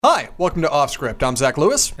Hi, welcome to Offscript. I'm Zach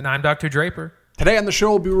Lewis. And I'm Dr. Draper. Today on the show,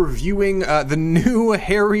 we'll be reviewing the new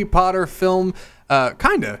Harry Potter film,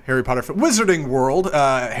 Harry Potter film, Wizarding World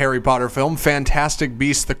Harry Potter film, Fantastic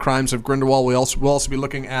Beasts: The Crimes of Grindelwald. We'll also be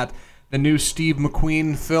looking at the new Steve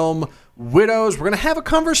McQueen film, Widows. We're going to have a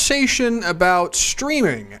conversation about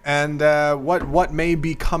streaming and what may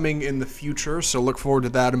be coming in the future, so look forward to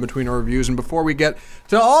that in between our reviews. And before we get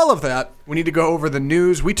to all of that, we need to go over the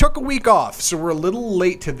news. We took a week off, so we're a little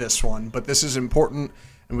late to this one, but this is important,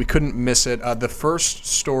 and we couldn't miss it. The first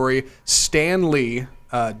story, Stan Lee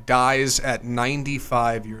dies at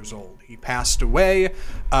 95 years old. He passed away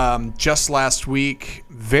just last week.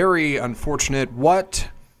 Very unfortunate. What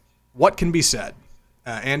can be said?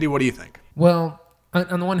 Andy, what do you think? Well,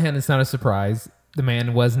 on the one hand, it's not a surprise. The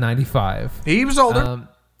man was 95. He was older.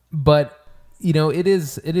 But, you know, it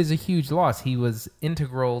is a huge loss. He was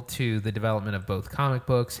integral to the development of both comic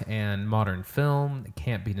books and modern film. It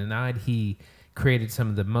can't be denied. He created some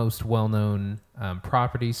of the most well-known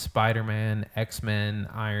properties, Spider-Man, X-Men,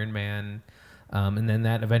 Iron Man, and then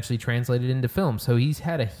that eventually translated into film. So he's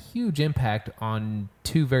had a huge impact on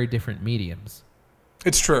two very different mediums.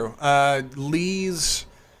 It's true. Lee's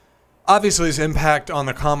impact on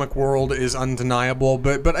the comic world is undeniable,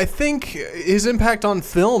 but I think his impact on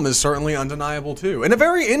film is certainly undeniable too, in a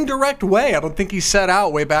very indirect way. I don't think he set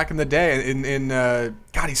out way back in the day.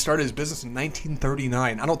 He started his business in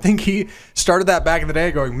 1939. I don't think he started that back in the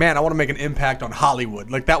day going, man, I want to make an impact on Hollywood.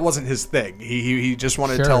 Like, that wasn't his thing. He just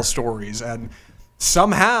wanted to tell stories, and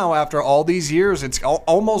somehow after all these years, it's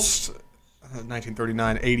almost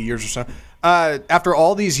 1939, 80 years or so. After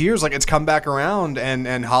all these years, like, it's come back around,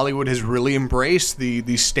 and Hollywood has really embraced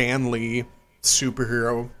the Stan Lee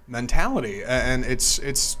superhero mentality, and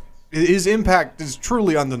his impact is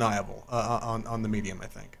truly undeniable on the medium, I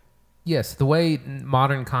think. Yes, the way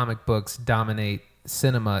modern comic books dominate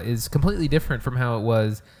cinema is completely different from how it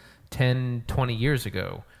was 10, 20 years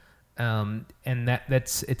ago. And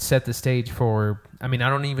it's set the stage for, I mean, I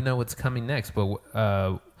don't even know what's coming next, but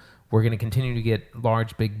we're going to continue to get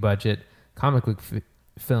large, big budget comic book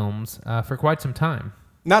films for quite some time.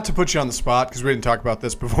 Not to put you on the spot, because we didn't talk about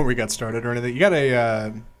this before we got started or anything. You got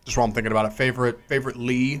just while I'm thinking about it, favorite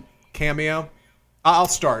Lee cameo? I'll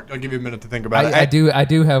start. I'll give you a minute to think about it. I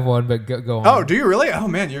do have one, but go on. Oh, do you really? Oh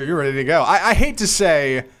man, you're ready to go. I hate to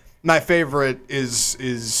say my favorite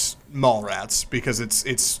is Mallrats, because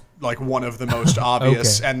it's like one of the most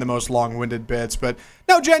obvious and the most long-winded bits. But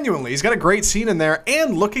no, genuinely, he's got a great scene in there.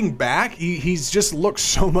 And looking back, he's just looks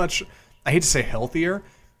so much, I hate to say healthier.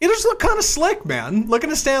 He just looked kind of slick, man.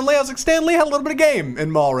 Looking at Stan Lee, I was like, Stan Lee had a little bit of game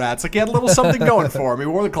in Mallrats. Like, he had a little something going for him. He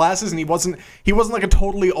wore the glasses, and he wasn't like a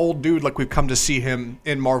totally old dude like we've come to see him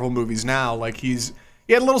in Marvel movies now. Like, he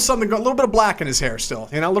had a little something, a little bit of black in his hair still.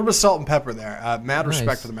 You know, a little bit of salt and pepper there. Mad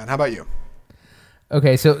respect for the man. How about you?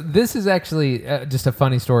 Okay, so this is actually just a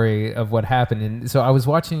funny story of what happened. And so I was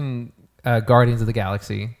watching Guardians of the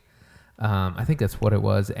Galaxy. I think that's what it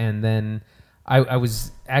was. And then I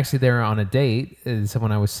was actually there on a date,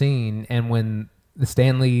 someone I was seeing. And when the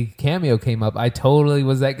Stan Lee cameo came up, I totally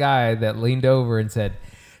was that guy that leaned over and said,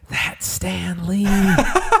 "That's Stan Lee."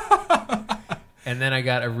 And then I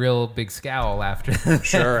got a real big scowl after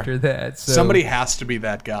that. So, somebody has to be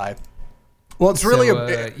that guy. Well, it's really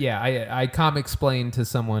I comic-explained to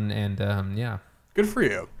someone, and good for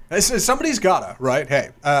you. Somebody's gotta, right?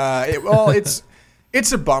 Hey,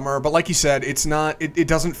 it's a bummer, but like you said, it's not. It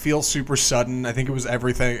doesn't feel super sudden. I think it was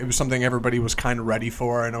everything. It was something everybody was kind of ready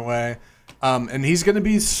for in a way, and he's going to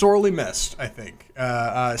be sorely missed. I think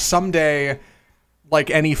someday,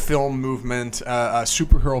 like any film movement,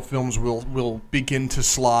 superhero films will begin to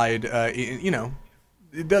slide. They'll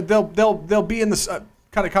be in the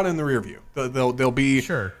kind of in the rear view. They'll be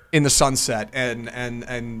in the sunset,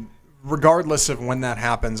 and regardless of when that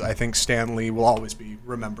happens, I think Stan Lee will always be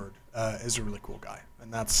remembered as a really cool guy,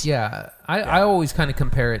 and that's I always kind of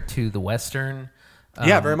compare it to the Western.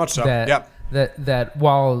 Very much so. That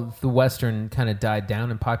while the Western kind of died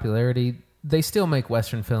down in popularity, they still make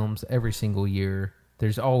Western films every single year.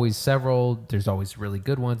 There's always several. There's always really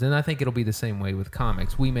good ones, and I think it'll be the same way with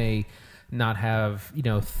comics. We may not have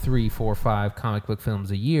 3, 4, 5 comic book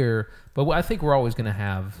films a year, but I think we're always going to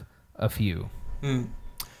have a few.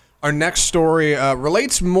 Our next story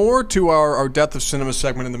relates more to our Death of Cinema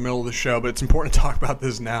segment in the middle of the show, but it's important to talk about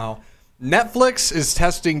this now. Netflix is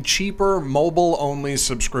testing cheaper mobile-only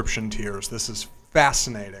subscription tiers. This is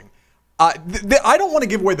fascinating. I don't want to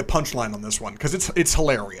give away the punchline on this one because it's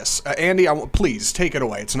hilarious. Andy, please take it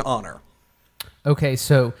away. It's an honor. Okay,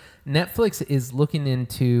 so Netflix is looking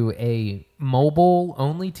into a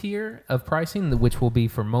mobile-only tier of pricing, which will be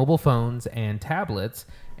for mobile phones and tablets,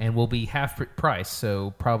 and will be half price,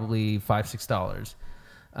 so probably $5-6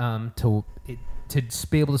 to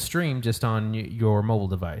be able to stream just on your mobile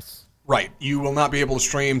device. Right. You will not be able to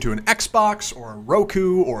stream to an Xbox or a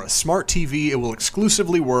Roku or a smart TV. It will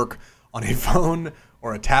exclusively work on a phone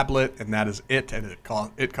or a tablet, and that is it. And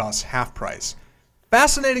it costs half price.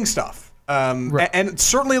 Fascinating stuff. Right. And it's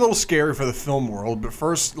certainly a little scary for the film world. But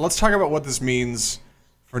first, let's talk about what this means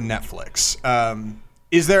for Netflix.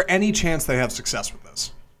 Is there any chance they have success with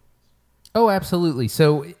this? Oh, absolutely.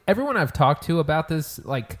 So everyone I've talked to about this,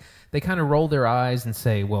 like, they kind of roll their eyes and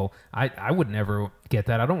say, well, I would never get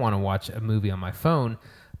that. I don't want to watch a movie on my phone.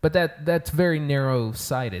 But that's very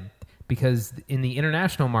narrow-sighted, because in the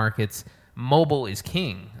international markets, mobile is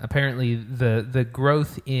king. Apparently, the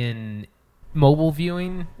growth in mobile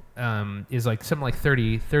viewing is like something like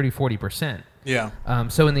 40%. Yeah.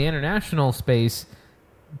 So in the international space,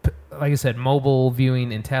 like I said, mobile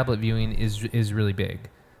viewing and tablet viewing is really big.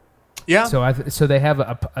 Yeah. So they have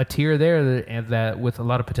a tier there that with a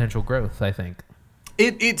lot of potential growth, I think.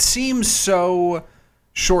 It seems so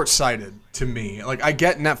short-sighted to me. Like, I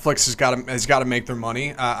get Netflix has got to make their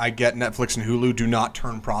money. I get Netflix and Hulu do not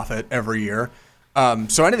turn profit every year,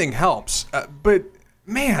 so anything helps. But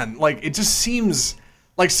man, like, it just seems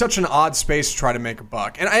like such an odd space to try to make a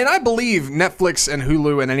buck. And I believe Netflix and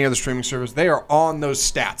Hulu and any other streaming service, they are on those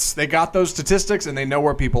stats. They got those statistics and they know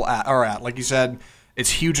where people are at. Like you said, it's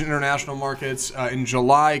huge in international markets. In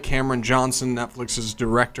July, Cameron Johnson, Netflix's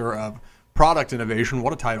director of product innovation,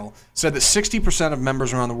 what a title, said that 60% of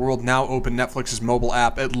members around the world now open Netflix's mobile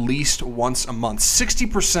app at least once a month.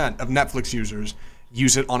 60% of Netflix users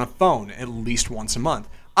use it on a phone at least once a month.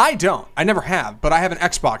 I don't. I never have, but I have an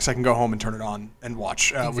Xbox. I can go home and turn it on and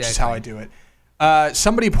watch, which is how I do it.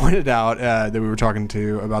 Somebody pointed out that we were talking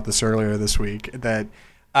to about this earlier this week, that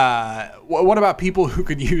what about people who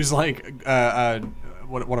could use, like,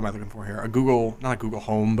 what am I looking for here? Not a Google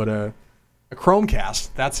Home, but a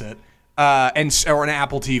Chromecast. That's it. Or an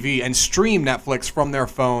Apple TV, and stream Netflix from their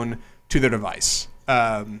phone to their device,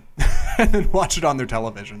 and then watch it on their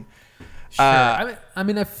television. Sure.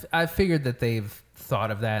 I figured that they've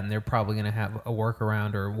thought of that, and they're probably going to have a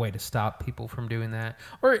workaround or a way to stop people from doing that.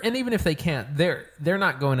 And even if they can't, they're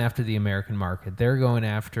not going after the American market. They're going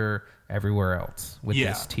after everywhere else with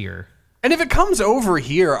this tier. And if it comes over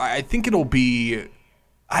here, I think it'll be.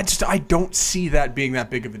 I don't see that being that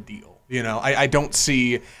big of a deal. You know, I don't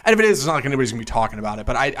see, and if it is, it's not like anybody's going to be talking about it,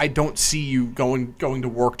 but I don't see you going to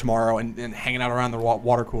work tomorrow and hanging out around the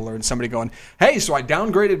water cooler and somebody going, hey, so I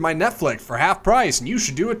downgraded my Netflix for half price and you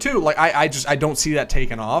should do it too. Like, I don't see that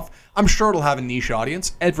taking off. I'm sure it'll have a niche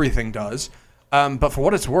audience. Everything does. But for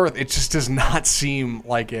what it's worth, it just does not seem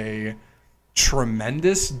like a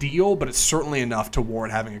tremendous deal, but it's certainly enough to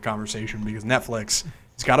warrant having a conversation, because Netflix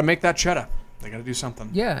has got to make that cheddar. They got to do something.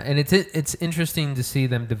 Yeah, and it's interesting to see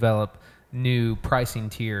them develop new pricing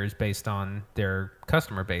tiers based on their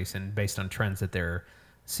customer base and based on trends that they're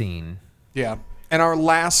seeing. Yeah. And our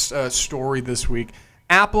last story this week,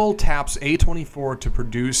 Apple taps A24 to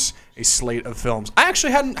produce a slate of films. I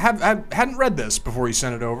actually hadn't read this before you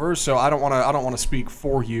sent it over, so I don't want to speak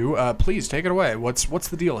for you. Please take it away. What's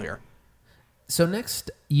the deal here? So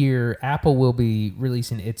next year, Apple will be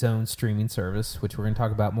releasing its own streaming service, which we're going to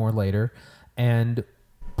talk about more later. And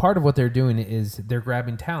part of what they're doing is they're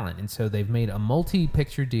grabbing talent. And so they've made a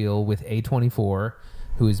multi-picture deal with A24,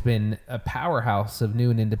 who has been a powerhouse of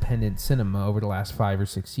new and independent cinema over the last 5 or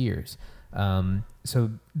 6 years.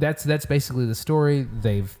 So that's basically the story.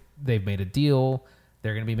 They've made a deal.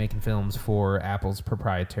 They're going to be making films for Apple's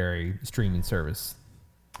proprietary streaming service.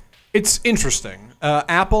 It's interesting.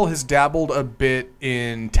 Apple has dabbled a bit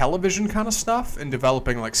in television kind of stuff and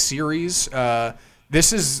developing, like, series.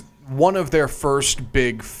 This is one of their first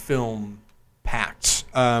big film pacts.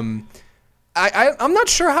 I'm not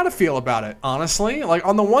sure how to feel about it, honestly. Like,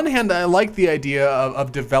 on the one hand, I like the idea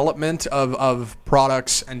of development of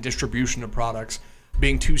products and distribution of products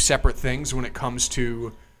being two separate things when it comes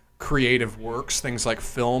to creative works, things like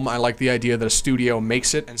film. I like the idea that a studio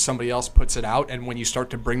makes it and somebody else puts it out, and when you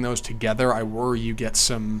start to bring those together, I worry you get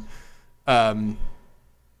some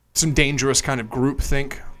dangerous kind of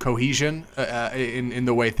groupthink cohesion in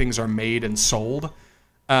the way things are made and sold.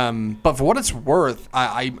 But for what it's worth,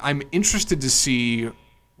 I'm interested to see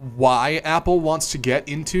why Apple wants to get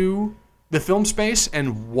into the film space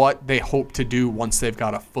and what they hope to do once they've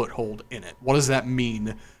got a foothold in it. What does that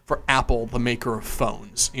mean for Apple, the maker of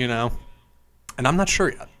phones, you know? And I'm not sure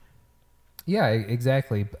yet. Yeah,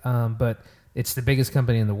 exactly. But it's the biggest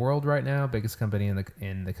company in the world right now, biggest company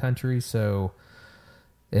in the country, so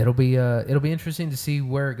it'll be interesting to see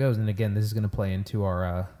where it goes. And again, this is going to play into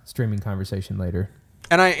our streaming conversation later.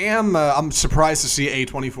 And I'm surprised to see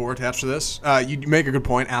A24 attached to this. You make a good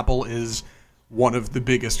point. Apple is one of the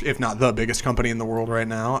biggest, if not the biggest company in the world right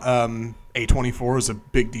now. A24 is a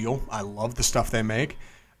big deal. I love the stuff they make.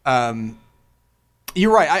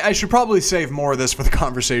 You're right. I should probably save more of this for the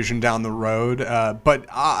conversation down the road. But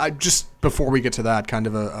just before we get to that, kind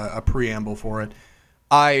of a preamble for it,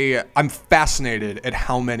 I'm fascinated at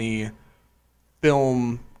how many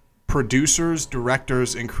film producers,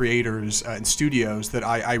 directors, and creators and studios that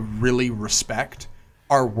I really respect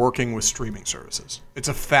are working with streaming services. It's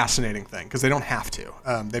a fascinating thing because they don't have to.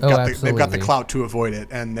 They've got the clout to avoid it,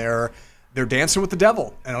 and they're dancing with the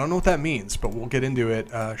devil. And I don't know what that means, but we'll get into it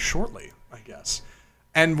shortly, I guess.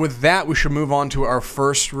 And with that, we should move on to our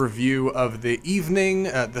first review of the evening.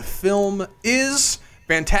 The film is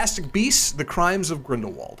Fantastic Beasts: The Crimes of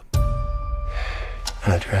Grindelwald.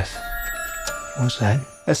 An address. What's that?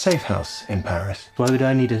 A safe house in Paris. Why would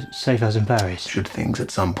I need a safe house in Paris? Should things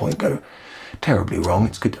at some point go terribly wrong,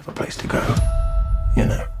 it's good to have a place to go. You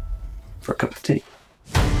know, for a cup of tea.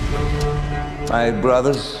 My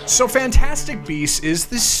brothers. So Fantastic Beasts is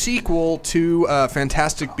the sequel to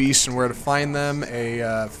Fantastic Beasts and Where to Find Them,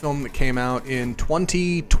 a film that came out in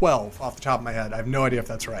 2012, off the top of my head. I have no idea if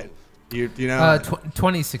that's right. You know?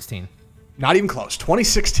 2016. Not even close.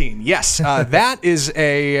 2016. Yes. That is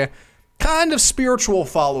a kind of spiritual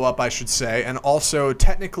follow-up, I should say, and also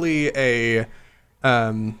technically a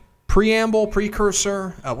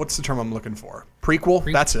precursor. What's the term I'm looking for?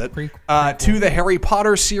 Prequel. That's it. Prequel. To the Harry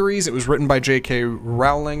Potter series. It was written by J.K.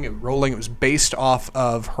 Rowling. It was based off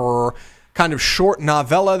of her kind of short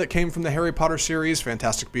novella that came from the Harry Potter series,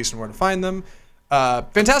 Fantastic Beasts and Where to Find Them.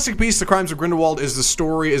 Fantastic Beasts: The Crimes of Grindelwald is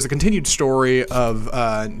the continued story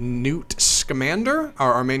of Newt Scamander,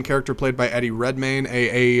 our main character played by Eddie Redmayne,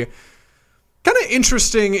 a kind of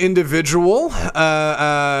interesting individual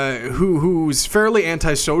who's fairly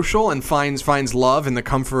antisocial and finds love in the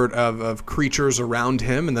comfort of creatures around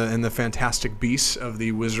him and the fantastic beasts of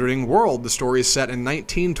the wizarding world. The story is set in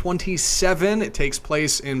 1927. It takes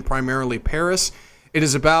place in primarily Paris. It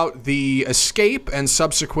is about the escape and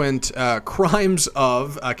subsequent crimes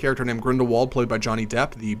of a character named Grindelwald, played by Johnny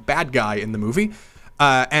Depp, the bad guy in the movie,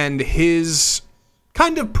 and his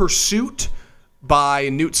kind of pursuit by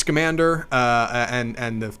Newt Scamander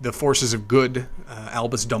and the forces of good,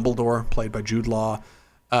 Albus Dumbledore, played by Jude Law,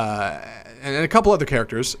 and a couple other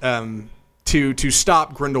characters, to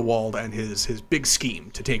stop Grindelwald and his big scheme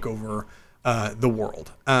to take over the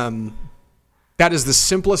world. That is the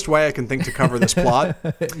simplest way I can think to cover this plot.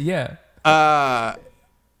 Yeah.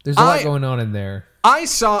 There's a lot going on in there. I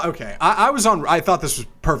thought this was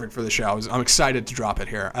perfect for the show. I'm excited to drop it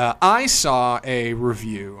here. I saw a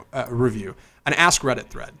review, an Ask Reddit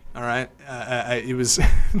thread. All right. It was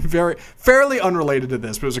fairly unrelated to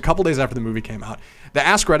this, but it was a couple days after the movie came out. The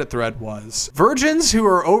Ask Reddit thread was, virgins who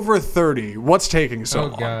are over 30, what's taking so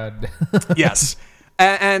long? Oh, God. Yes.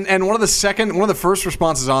 And one of the first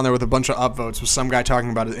responses on there with a bunch of upvotes was some guy talking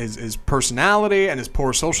about his personality and his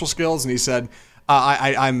poor social skills, and he said,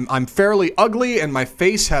 I'm fairly ugly and my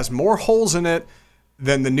face has more holes in it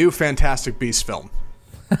than the new Fantastic Beasts film.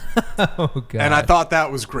 Oh, God. And I thought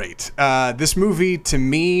that was great. This movie to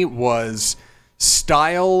me was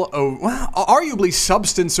arguably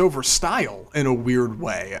substance over style in a weird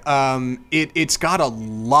way. It's got a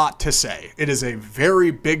lot to say. It is a very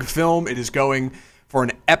big film. It is going for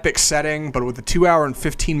an epic setting, but with a 2-hour and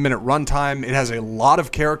 15-minute runtime, it has a lot of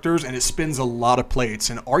characters and it spins a lot of plates.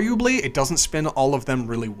 And arguably, it doesn't spin all of them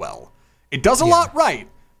really well. It does a lot right,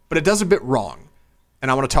 but it does a bit wrong. And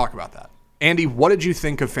I want to talk about that. Andy, what did you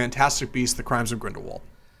think of Fantastic Beasts: The Crimes of Grindelwald?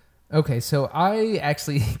 Okay, so I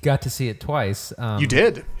actually got to see it twice. You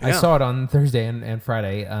did? Yeah. I saw it on Thursday and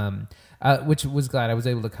Friday, which was glad I was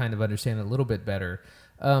able to kind of understand it a little bit better.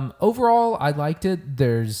 Overall, I liked it.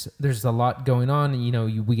 There's a lot going on. You know,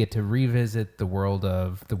 we get to revisit the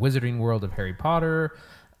wizarding world of Harry Potter,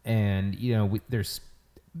 and there's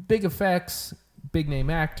big effects, big name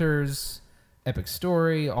actors, epic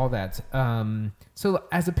story, all that. So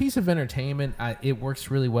as a piece of entertainment, it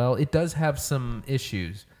works really well. It does have some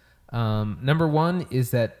issues. Number one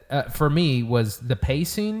is that for me was the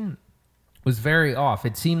pacing was very off.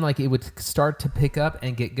 It seemed like it would start to pick up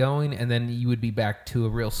and get going, and then you would be back to a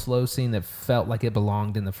real slow scene that felt like it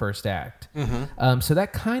belonged in the first act. Mm-hmm. So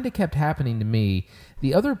that kind of kept happening to me.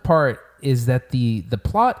 The other part is that the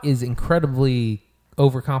plot is incredibly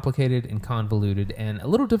overcomplicated and convoluted and a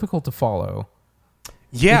little difficult to follow.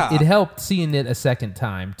 Yeah. It helped seeing it a second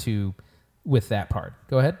time with that part.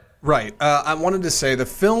 Go ahead. Right. I wanted to say the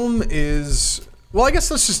film is... Well, I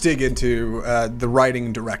guess let's just dig into the writing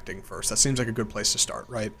and directing first. That seems like a good place to start,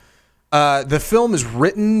 right? The film is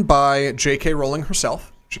written by J.K. Rowling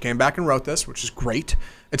herself. She came back and wrote this, which is great.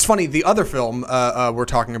 It's funny, the other film we're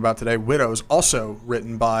talking about today, Widows, also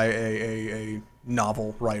written by a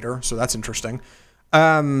novel writer, so that's interesting.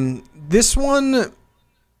 This one,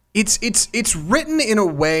 it's written in a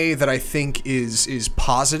way that I think is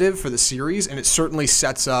positive for the series, and it certainly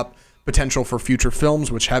sets up potential for future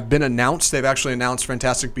films, which have been announced. They've actually announced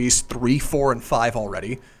Fantastic Beasts 3, 4, and 5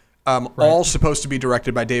 already. All supposed to be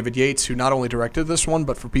directed by David Yates, who not only directed this one,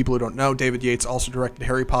 but for people who don't know, David Yates also directed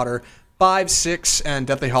Harry Potter 5, 6, and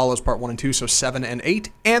Deathly Hallows Part 1 and 2, so 7 and 8,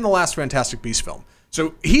 and the last Fantastic Beasts film.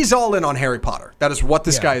 So he's all in on Harry Potter. That is what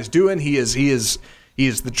this guy is doing. He is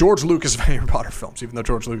the George Lucas of Harry Potter films, even though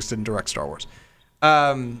George Lucas didn't direct Star Wars.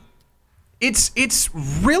 It's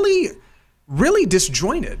really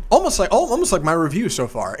disjointed, almost like my review so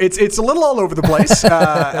far. It's a little all over the place.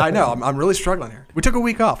 I know I'm really struggling here. We took a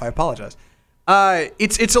week off. I apologize.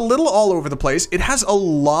 It's a little all over the place. It has a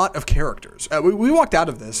lot of characters. We walked out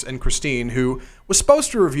of this, and Christine, who was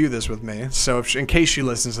supposed to review this with me, so in case she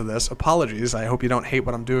listens to this, apologies. I hope you don't hate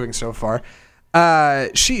what I'm doing so far.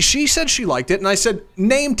 She said she liked it, and I said,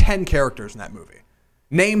 name 10 characters in that movie.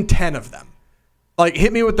 Name 10 of them. Like,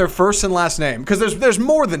 hit me with their first and last name, because there's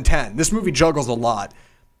more than 10. This movie juggles a lot.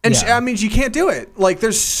 And you can't do it. Like,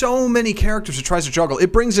 there's so many characters it tries to juggle.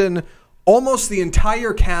 It brings in almost the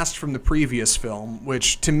entire cast from the previous film,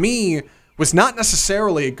 which to me was not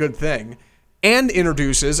necessarily a good thing, and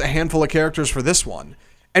introduces a handful of characters for this one.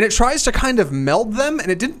 And it tries to kind of meld them,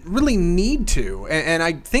 and it didn't really need to. And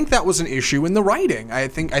I think that was an issue in the writing. I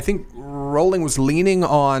think Rowling was leaning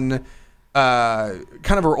on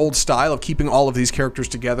kind of her old style of keeping all of these characters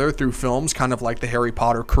together through films, kind of like the Harry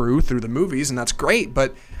Potter crew through the movies, and that's great.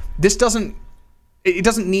 But this doesn't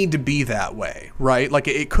need to be that way, right? Like,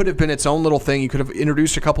 it could have been its own little thing. You could have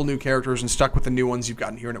introduced a couple new characters and stuck with the new ones you've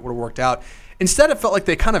gotten here, and it would have worked out. Instead, it felt like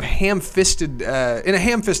they kind of in a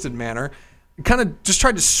ham-fisted manner, kind of just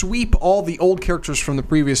tried to sweep all the old characters from the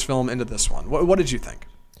previous film into this one. What did you think?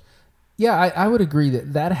 Yeah, I would agree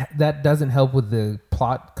that doesn't help with the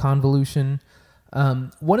plot convolution.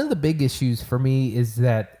 One of the big issues for me is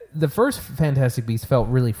that the first Fantastic Beasts felt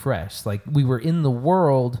really fresh. Like, we were in the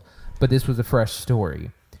world, but this was a fresh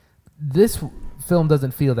story. This film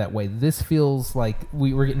doesn't feel that way. This feels like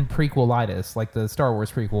we were getting prequelitis, like the Star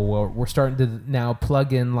Wars prequel, where we're starting to now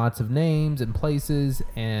plug in lots of names and places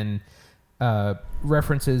and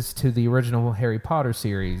references to the original Harry Potter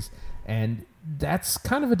series. And that's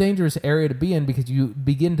kind of a dangerous area to be in, because you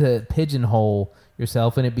begin to pigeonhole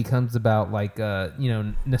yourself, and it becomes about like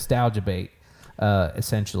nostalgia bait,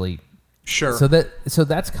 essentially. Sure. So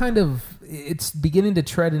that's kind of, it's beginning to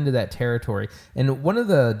tread into that territory. And one of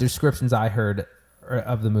the descriptions I heard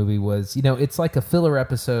of the movie was, it's like a filler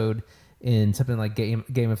episode in something like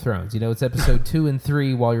Game of Thrones. It's episode 2 and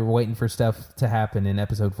 3 while you're waiting for stuff to happen in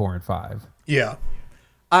episode 4 and 5. Yeah.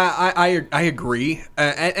 I agree,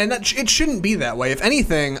 and that it shouldn't be that way. If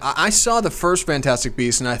anything, I saw the first Fantastic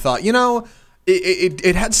Beasts, and I thought,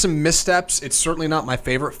 it had some missteps. It's certainly not my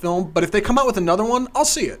favorite film, but if they come out with another one, I'll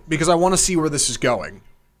see it, because I want to see where this is going.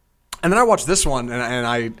 And then I watched this one, and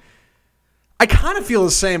I kind of feel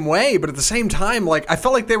the same way, but at the same time, like, I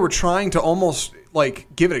felt like they were trying to almost like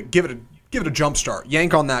give it a jump start,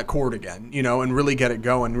 yank on that cord again, and really get it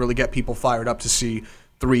going, really get people fired up to see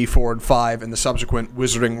 3, 4, and 5 and the subsequent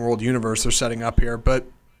Wizarding World universe they're setting up here. But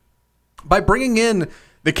by bringing in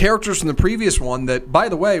the characters from the previous one that, by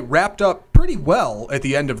the way, wrapped up pretty well at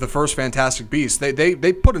the end of the first Fantastic Beasts,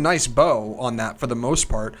 they put a nice bow on that for the most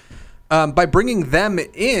part. By bringing them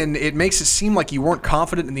in, it makes it seem like you weren't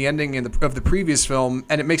confident in the ending of the previous film,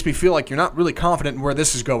 and it makes me feel like you're not really confident in where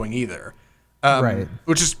this is going either. Right.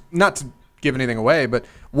 Which is not to give anything away, but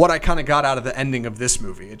what I kind of got out of the ending of this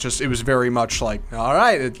movie, it was very much like, all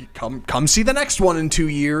right, come see the next one in 2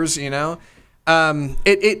 years,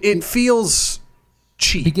 It feels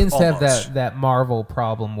cheap. Begins almost to have that Marvel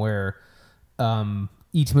problem where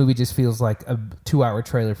each movie just feels like a 2-hour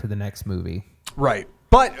trailer for the next movie. Right.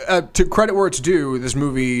 But to credit where it's due, this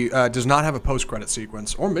movie does not have a post-credit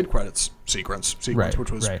sequence or mid-credits sequence, right, which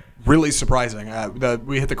was right. really surprising.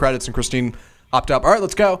 We hit the credits, and Christine hopped up. All right,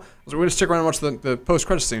 let's go. I was like, we're going to stick around and watch the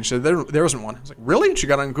post-credits scene. She said, there wasn't one. I was like, really? And she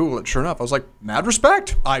got on Google it. Sure enough. I was like, mad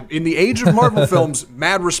respect. In the age of Marvel films,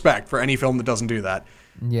 mad respect for any film that doesn't do that.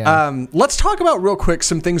 Yeah. Let's talk about real quick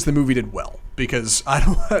some things the movie did well, because I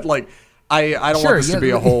don't want this to be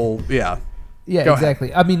a whole, yeah. Yeah, Go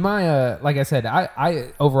exactly. ahead. I mean, my like I said,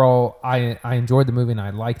 I overall I enjoyed the movie and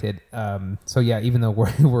I liked it. So yeah, even though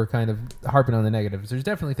we're kind of harping on the negatives, there's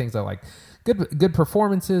definitely things I like. Good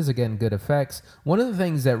performances, again, good effects. One of the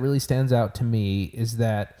things that really stands out to me is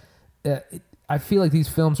that I feel like these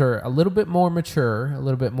films are a little bit more mature, a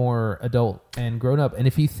little bit more adult and grown up. And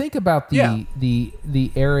if you think about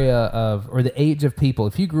the area of, or the age of people,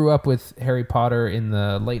 if you grew up with Harry Potter in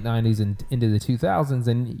the late 90s and into the 2000s,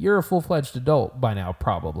 then you're a full-fledged adult by now,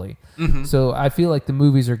 probably. Mm-hmm. So I feel like the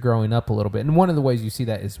movies are growing up a little bit. And one of the ways you see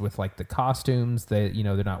that is with like the costumes. They're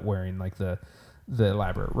not wearing like the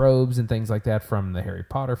elaborate robes and things like that from the Harry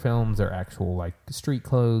Potter films. They're actual like street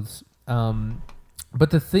clothes. But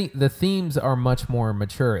the themes are much more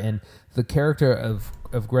mature, and the character of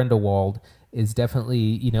Grindelwald is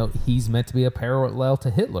definitely, he's meant to be a parallel to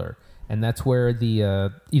Hitler, and that's where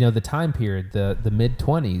the time period, the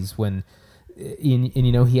mid-20s, when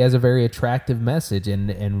he has a very attractive message,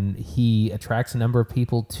 and he attracts a number of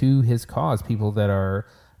people to his cause, people that are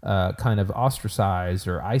kind of ostracized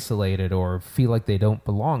or isolated or feel like they don't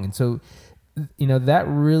belong, and so. That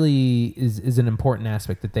really is an important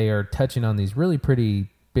aspect, that they are touching on these really pretty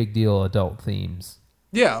big deal adult themes.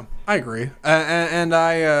 Yeah, I agree, and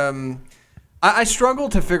I struggle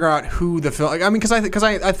to figure out who the film. Because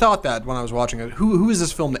I thought that when I was watching it, who is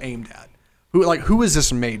this film aimed at? Who is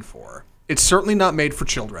this made for? It's certainly not made for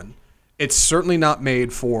children. It's certainly not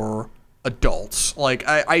made for adults.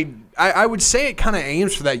 I would say it kind of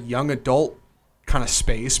aims for that young adult kind of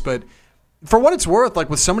space, but. For what it's worth,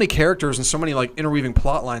 with so many characters and so many interweaving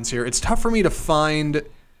plot lines here, it's tough for me to find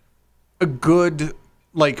a good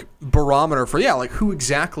barometer for who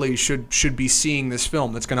exactly should be seeing this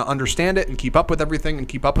film that's going to understand it and keep up with everything and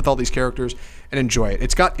keep up with all these characters and enjoy it.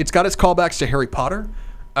 It's got its callbacks to Harry Potter.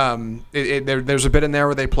 There's a bit in there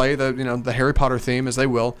where they play the Harry Potter theme, as they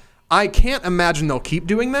will. I can't imagine they'll keep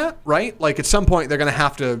doing that, right? At some point they're going to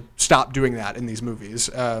have to stop doing that in these movies.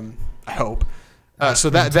 I hope.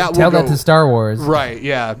 So that will tell that to Star Wars, right?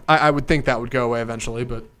 Yeah, I would think that would go away eventually,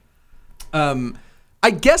 but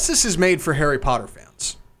I guess this is made for Harry Potter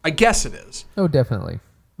fans. I guess it is. Oh, definitely.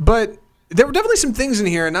 But there were definitely some things in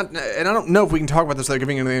here, and I don't know if we can talk about this without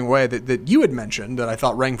giving anything away, that you had mentioned that I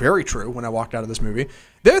thought rang very true when I walked out of this movie.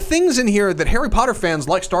 There are things in here that Harry Potter fans,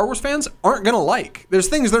 like Star Wars fans, aren't going to like. There's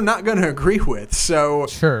things they're not going to agree with. So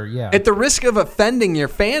sure, yeah. At the risk of offending your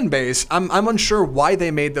fan base, I'm unsure why they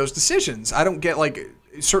made those decisions. I don't get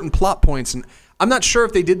certain plot points, and I'm not sure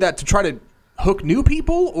if they did that to try to hook new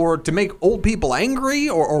people or to make old people angry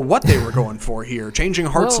or what they were going for here. Changing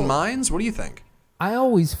hearts and minds? What do you think? I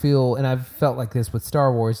always feel, and I've felt like this with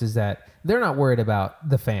Star Wars, is that they're not worried about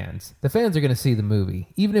the fans. The fans are going to see the movie.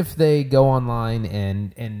 Even if they go online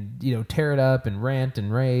and tear it up and rant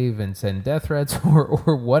and rave and send death threats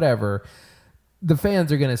or whatever, the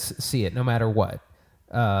fans are going to see it no matter what.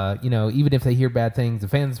 Even if they hear bad things, the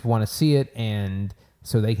fans want to see it, and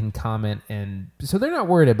so they can comment. And so they're not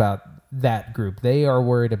worried about that group. They are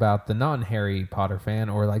worried about the non-Harry Potter fan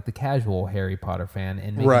or the casual Harry Potter fan,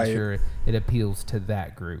 and making sure it appeals to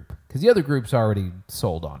that group, because the other group's already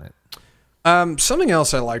sold on it. Something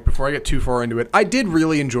else I like before I get too far into it, I did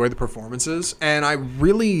really enjoy the performances, and I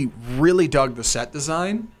really, really dug the set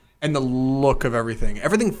design and the look of everything.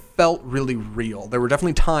 Everything felt really real. There were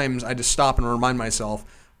definitely times I had to stop and remind myself,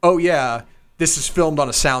 oh yeah, this is filmed on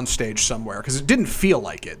a soundstage somewhere, because it didn't feel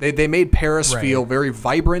like it. They made Paris feel very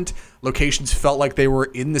vibrant. Locations felt like they were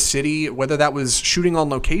in the city, whether that was shooting on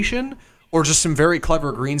location or just some very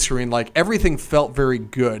clever green screen. Everything felt very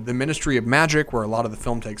good. The Ministry of Magic, where a lot of the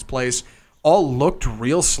film takes place, all looked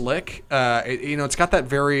real slick. It's got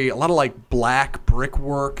that a lot of black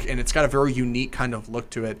brickwork, and it's got a very unique kind of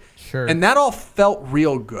look to it. Sure. And that all felt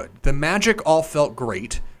real good. The magic all felt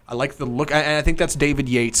great. I like the look, and I think that's David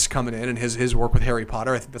Yates coming in and his work with Harry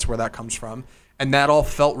Potter. I think that's where that comes from. And that all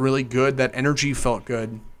felt really good. That energy felt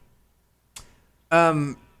good.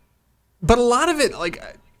 But a lot of it,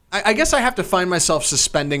 I guess I have to find myself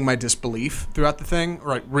suspending my disbelief throughout the thing.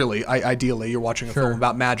 Right? Really, ideally, you're watching a film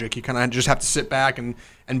about magic. You kind of just have to sit back and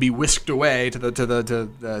be whisked away to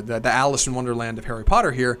the Alice in Wonderland of Harry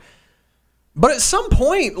Potter here. But at some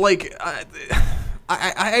point,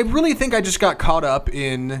 I really think I just got caught up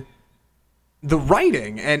in the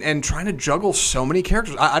writing and trying to juggle so many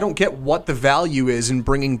characters. I don't get what the value is in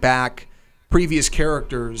bringing back previous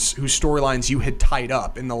characters whose storylines you had tied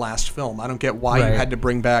up in the last film. I don't get why you had to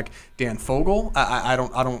bring back Dan Fogel. I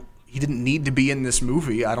don't. He didn't need to be in this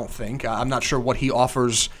movie, I don't think. I'm not sure what he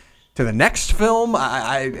offers to the next film.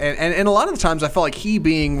 And a lot of the times I felt like he,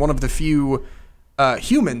 being one of the few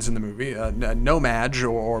humans in the movie, nomads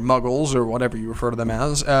or muggles or whatever you refer to them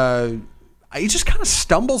as, he just kind of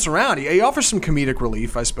stumbles around. He offers some comedic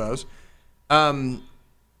relief, I suppose.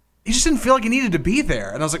 He just didn't feel like he needed to be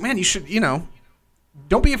there. And I was like, man, you should,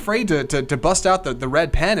 don't be afraid to bust out the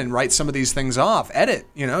red pen and write some of these things off. Edit,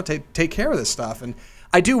 take care of this stuff. And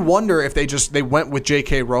I do wonder if they went with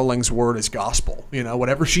J.K. Rowling's word as gospel. You know,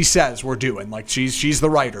 whatever she says, we're doing. Like she's the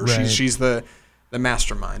writer. Right. She's the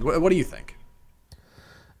mastermind. What do you think?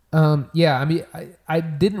 Yeah, I mean, I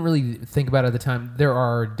didn't really think about it at the time. There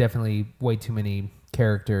are definitely way too many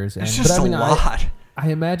characters. It's just a lot. I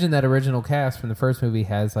imagine that original cast from the first movie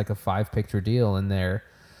has like a 5-picture deal in there,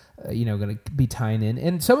 going to be tying in.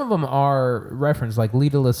 And some of them are referenced, like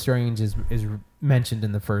Lita Lestrange is mentioned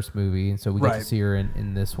in the first movie, and so we get to see her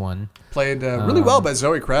in this one. Played really well by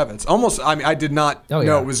Zoe Kravitz. Almost, I mean, I did not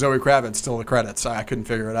know it was Zoe Kravitz till the credits. I couldn't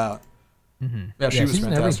figure it out. Mm-hmm. Yeah, she was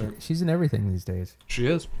fantastic. She's in everything these days. She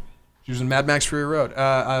is. She was in Mad Max Fury Road.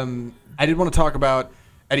 I did want to talk about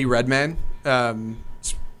Eddie Redmayne,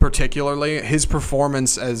 particularly. His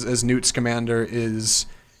performance as Newt Scamander is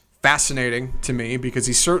fascinating to me because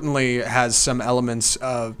he certainly has some elements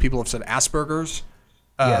of, people have said, Asperger's.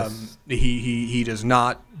 Yes. He does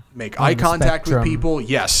not make eye contact with people.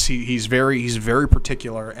 Yes, he's very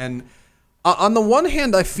particular. And on the one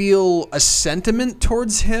hand, I feel a sentiment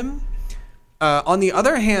towards him. On the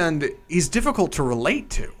other hand, he's difficult to relate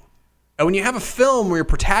to. And when you have a film where your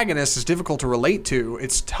protagonist is difficult to relate to,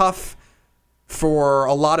 it's tough for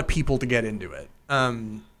a lot of people to get into it.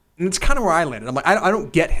 And it's kind of where I landed. I'm like, I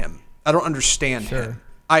don't get him. I don't understand him.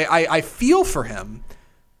 I feel for him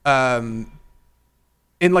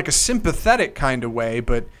in like a sympathetic kind of way,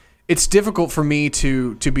 but it's difficult for me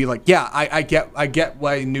to be like, yeah, I get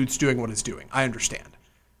why Newt's doing what he's doing. I understand.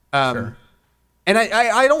 And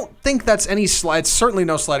I don't think that's any slight. It's certainly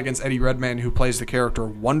no slight against Eddie Redmayne, who plays the character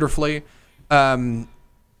wonderfully. What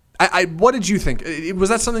did you think? Was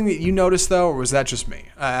that something that you noticed, though, or was that just me?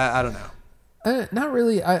 I don't know. Not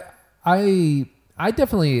really. I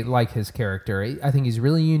definitely like his character. I think he's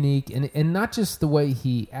really unique, and not just the way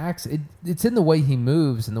he acts. It's in the way he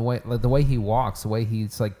moves and the way he walks, the way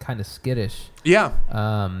he's like kind of skittish. Yeah.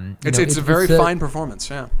 It's a very fine performance.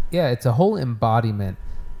 Yeah. Yeah, it's a whole embodiment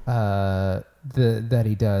that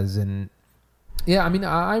he does, and yeah, I mean,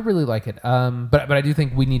 I really like it. But I do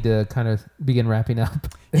think we need to kind of begin wrapping up.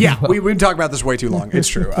 Yeah, we've been talking about this way too long. It's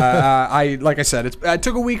true. Like I said, I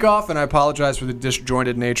took a week off, and I apologize for the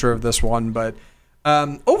disjointed nature of this one, but.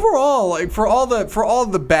 Overall, like for all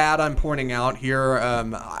the bad I'm pointing out here,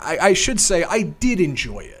 I should say I did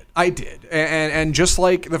enjoy it. I did, and just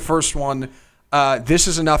like the first one, this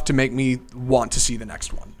is enough to make me want to see the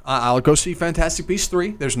next one. I'll go see Fantastic Beasts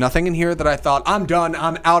 3. There's nothing in here that I thought I'm done.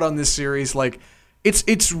 I'm out on this series. Like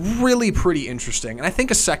it's really pretty interesting, and I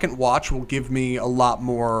think a second watch will give me a lot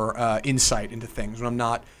more insight into things when I'm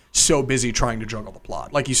not so busy trying to juggle the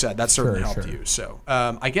plot. Like you said, that certainly helped you. So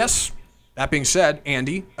I guess. That being said,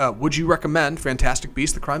 Andy, would you recommend Fantastic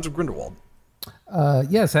Beasts: The Crimes of Grindelwald?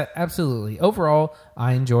 Yes, absolutely. Overall,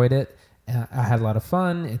 I enjoyed it. I had a lot of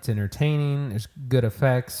fun. It's entertaining. There's good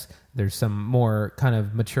effects. There's some more kind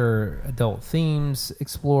of mature adult themes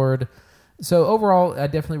explored. So overall, I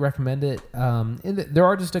definitely recommend it. There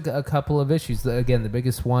are just a couple of issues. Again, the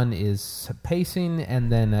biggest one is pacing and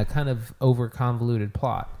then a kind of over-convoluted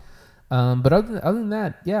plot. But other than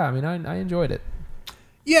that, yeah, I mean, I enjoyed it.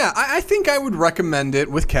 Yeah, I think I would recommend it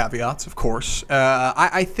with caveats, of course.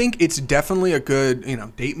 I think it's definitely a good,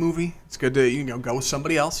 date movie. It's good to, go with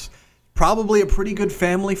somebody else. Probably a pretty good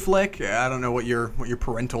family flick. I don't know what your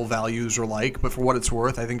parental values are like, but for what it's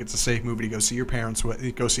worth, I think it's a safe movie to go see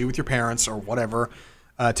with your parents or whatever.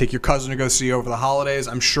 Take your cousin to go see over the holidays.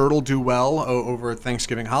 I'm sure it'll do well over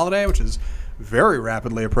Thanksgiving holiday, which is very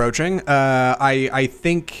rapidly approaching. I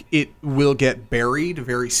think it will get buried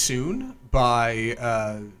very soon by,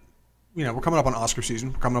 we're coming up on Oscar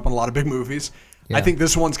season. We're coming up on a lot of big movies. Yeah. I think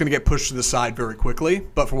this one's going to get pushed to the side very quickly,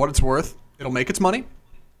 but for what it's worth, it'll make its money.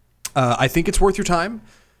 I think it's worth your time,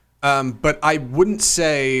 but I wouldn't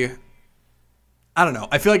say, I don't know.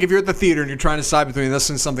 I feel like if you're at the theater and you're trying to decide between this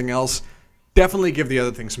and something else, definitely give the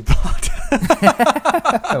other thing some thought.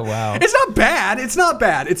 Oh, wow. It's not bad. It's not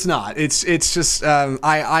bad. It's not. It's just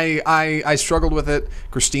I struggled with it.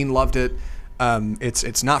 Christine loved it.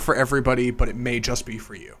 It's not for everybody, but it may just be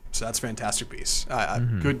for you. So that's Fantastic Beasts.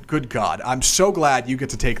 Good God. I'm so glad you get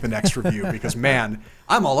to take the next review because, man,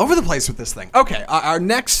 I'm all over the place with this thing. Okay, our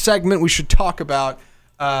next segment we should talk about.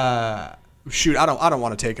 Shoot, I don't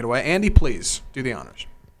want to take it away. Andy, please do the honors.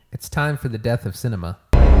 It's time for the death of cinema.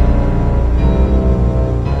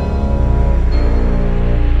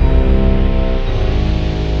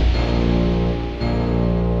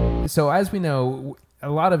 So as we know, a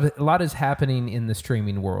lot is happening in the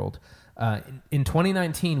streaming world. In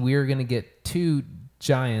 2019, we are going to get two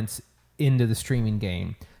giants into the streaming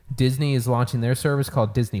game. Disney is launching their service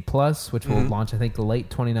called Disney Plus, which will launch, I think, late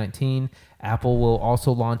 2019. Apple will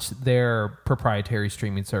also launch their proprietary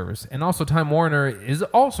streaming service. And also Time Warner is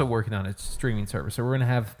also working on its streaming service. So we're going to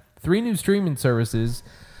have 3 new streaming services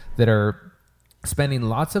that are spending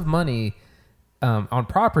lots of money on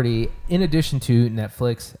property, in addition to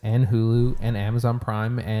Netflix and Hulu and Amazon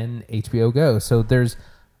Prime and HBO Go. So there's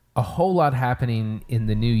a whole lot happening in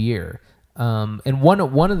the new year. And one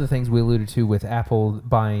of the things we alluded to with Apple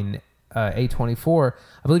buying A24,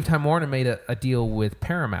 I believe Time Warner made a deal with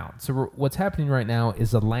Paramount. So what's happening right now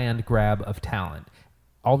is a land grab of talent.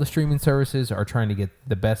 All the streaming services are trying to get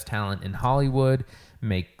the best talent in Hollywood,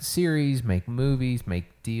 make series, make movies,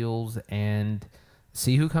 make deals, and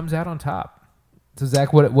see who comes out on top. So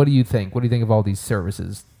Zach, what do you think? What do you think of all these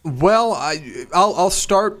services? Well, I'll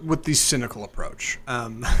start with the cynical approach.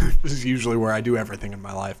 This is usually where I do everything in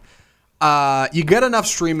my life. You get enough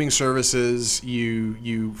streaming services,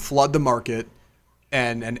 you flood the market,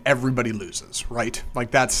 and everybody loses, right?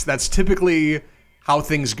 Like that's typically how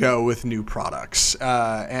things go with new products,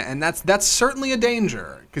 and that's certainly a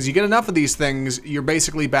danger, because you get enough of these things, you're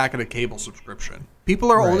basically back at a cable subscription.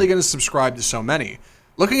 People are only going to subscribe to so many.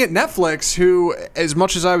 Looking at Netflix, who, as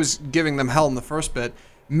much as I was giving them hell in the first bit,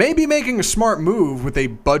 may be making a smart move with a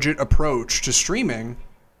budget approach to streaming.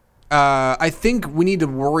 I think we need to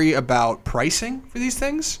worry about pricing for these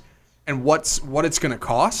things and what it's going to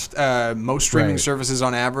cost. Most streaming services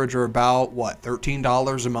on average are about,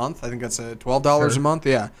 $13 a month? I think that's $12 a month.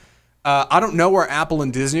 Yeah. I don't know where Apple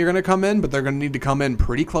and Disney are going to come in, but they're going to need to come in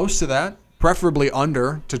pretty close to that, preferably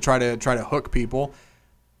under, to try to hook people.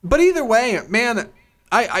 But either way, man,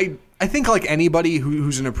 I think like anybody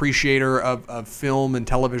who's an appreciator of film and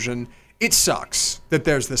television, it sucks that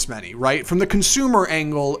there's this many, right? From the consumer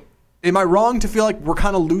angle, am I wrong to feel like we're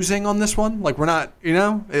kind of losing on this one? Like we're not,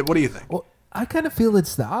 what do you think? Well, I kind of feel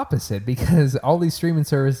it's the opposite, because all these streaming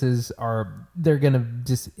services they're going to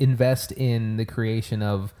just invest in the creation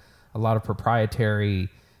of a lot of proprietary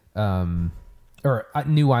or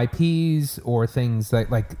new IPs or things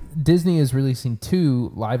like Disney is releasing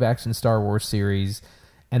 2 live action Star Wars series,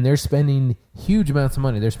 and they're spending huge amounts of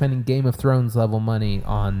money. They're spending Game of Thrones level money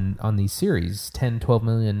on these series, 10, 12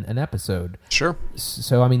 million an episode. Sure.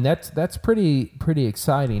 So I mean that's pretty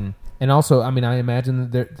exciting. And also, I mean, I imagine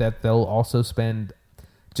that they'll also spend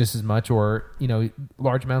just as much or,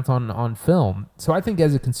 large amounts on film. So I think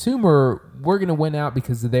as a consumer, we're going to win out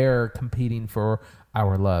because they're competing for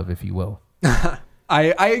our love, if you will.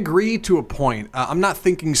 I agree to a point. I'm not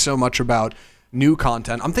thinking so much about new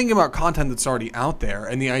content. I'm thinking about content that's already out there,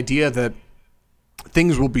 and the idea that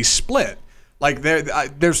things will be split. Like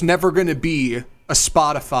there's never going to be a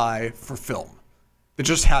Spotify for film that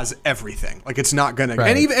just has everything. Like it's not going to.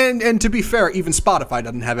 Right. And to be fair, even Spotify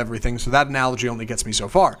doesn't have everything, so that analogy only gets me so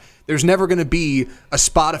far. There's never going to be a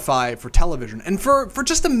Spotify for television. And for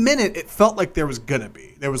just a minute, it felt like there was going to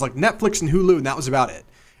be. There was like Netflix and Hulu, and that was about it.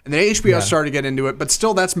 And then HBO started to get into it, but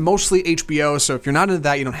still that's mostly HBO, so if you're not into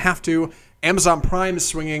that, you don't have to. Amazon Prime is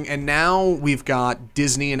swinging, and now we've got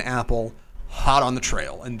Disney and Apple hot on the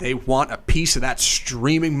trail, and they want a piece of that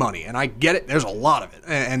streaming money. And I get it. There's a lot of it.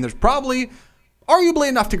 And there's probably arguably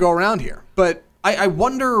enough to go around here. But I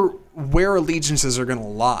wonder where allegiances are going to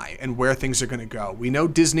lie and where things are going to go. We know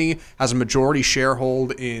Disney has a majority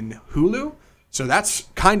sharehold in Hulu, so that's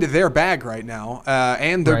kind of their bag right now.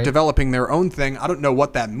 And they're developing their own thing. I don't know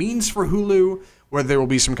what that means for Hulu, whether there will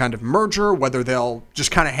be some kind of merger, whether they'll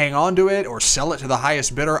just kind of hang on to it or sell it to the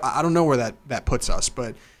highest bidder. I don't know where that puts us.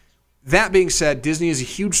 But that being said, Disney is a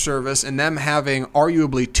huge service, and them having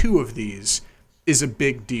arguably 2 of these is a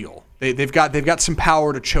big deal. They've got some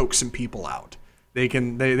power to choke some people out. They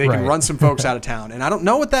can run some folks out of town, and I don't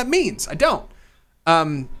know what that means. I don't.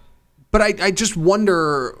 But I just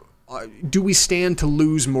wonder, do we stand to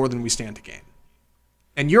lose more than we stand to gain?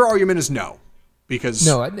 And your argument is no. Because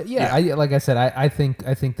like I said, I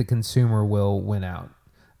think the consumer will win out.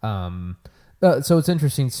 So it's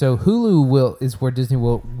interesting. So Hulu is where Disney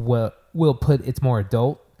will put its more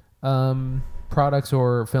adult products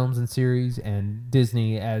or films and series, and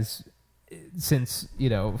Disney, since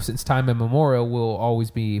time immemorial, will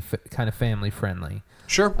always be kind of family friendly.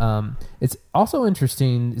 Sure. It's also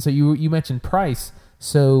interesting. So you mentioned price.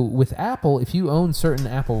 So with Apple, if you own certain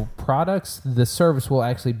Apple products, the service will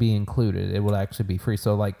actually be included. It will actually be free.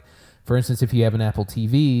 So like, for instance, if you have an Apple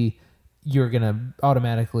TV, you're going to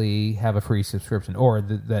automatically have a free subscription, or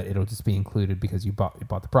that it'll just be included because you bought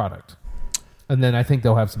the product. And then I think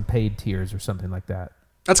they'll have some paid tiers or something like that.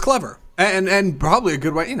 That's clever. And probably a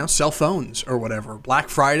good way, cell phones or whatever. Black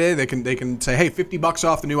Friday, they can say, hey, $50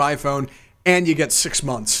 off the new iPhone, and you get 6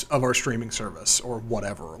 months of our streaming service or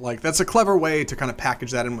whatever. Like, that's a clever way to kind of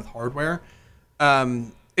package that in with hardware.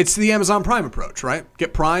 It's the Amazon Prime approach, right?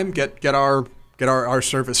 Get Prime, get our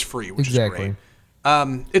service free, which is great.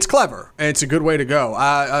 It's clever, and it's a good way to go.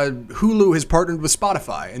 Hulu has partnered with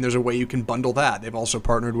Spotify, and there's a way you can bundle that. They've also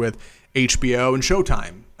partnered with HBO and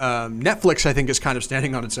Showtime. Netflix, I think, is kind of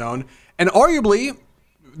standing on its own, and arguably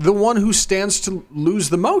the one who stands to lose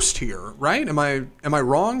the most here, right? Am I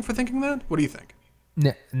wrong for thinking that? What do you think?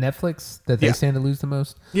 Netflix, that they stand to lose the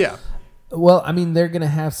most? Yeah. Well, I mean, they're going to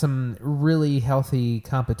have some really healthy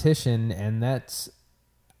competition, and that's...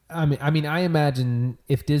 I mean, I imagine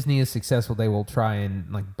if Disney is successful, they will try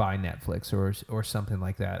and like buy Netflix or something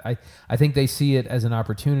like that. I think they see it as an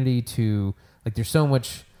opportunity to, like, there's so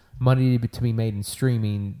much money to be made in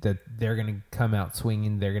streaming that they're going to come out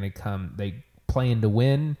swinging. They plan to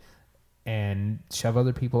win and shove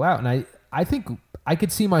other people out. And I think I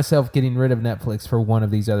could see myself getting rid of Netflix for one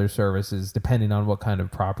of these other services, depending on what kind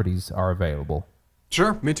of properties are available.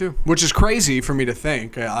 Sure, me too. Which is crazy for me to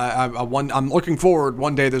think. I'm looking forward.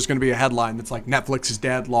 One day there's going to be a headline that's like, Netflix is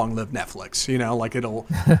dead, long live Netflix. You know, like it'll...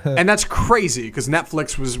 and that's crazy because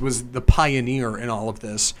Netflix was the pioneer in all of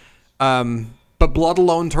this. But blood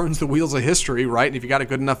alone turns the wheels of history, right? And if you got a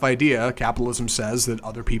good enough idea, capitalism says that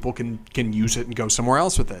other people can use it and go somewhere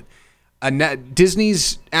else with it.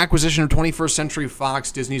 Disney's acquisition of 21st Century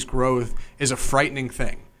Fox, Disney's growth, is a frightening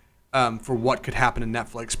thing. For what could happen in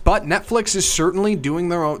Netflix. But Netflix is certainly doing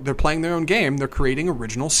they're playing their own game. They're creating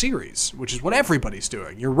original series, which is what everybody's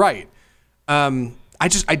doing. You're right.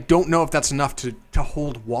 I don't know if that's enough to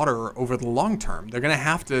hold water over the long term. They're going to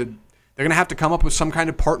have to come up with some kind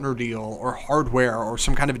of partner deal or hardware or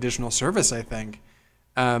some kind of additional service, I think.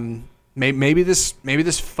 Maybe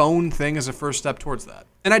this phone thing is a first step towards that.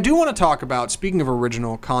 And I do want to talk about, speaking of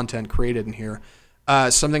original content created in here,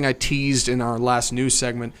 something I teased in our last news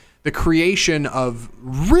segment, the creation of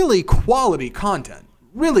really quality content,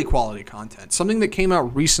 something that came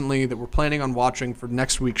out recently that we're planning on watching for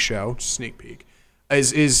next week's show, sneak peek,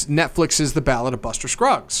 is Netflix's The Ballad of Buster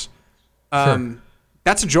Scruggs. Sure.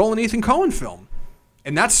 That's a Joel and Ethan Coen film,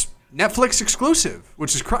 and that's Netflix exclusive,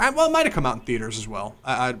 which is well, it might have come out in theaters as well.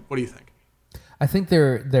 What do you think? I think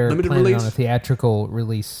they're Limited planning release? on a theatrical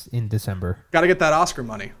release in December. Got to get that Oscar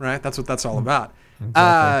money, right? That's what that's all about.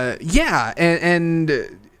 Exactly.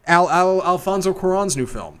 And Alfonso Cuarón's new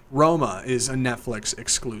film, Roma, is a Netflix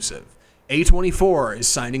exclusive. A24 is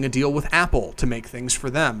signing a deal with Apple to make things for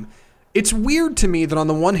them. It's weird to me that on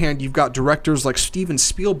the one hand, you've got directors like Steven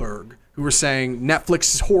Spielberg who are saying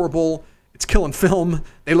Netflix is horrible, it's killing film.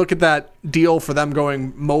 They look at that deal for them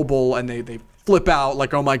going mobile and they flip out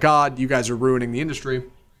like, oh my God, you guys are ruining the industry.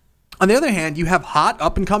 On the other hand, you have hot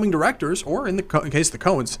up-and-coming directors, or in case of the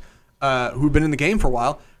Coens, who've been in the game for a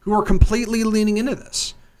while, who are completely leaning into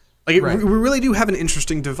this. Like, Right. we really do have an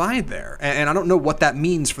interesting divide there, and I don't know what that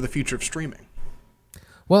means for the future of streaming.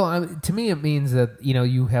 Well, to me, it means that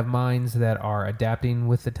you have minds that are adapting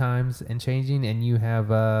with the times and changing, and you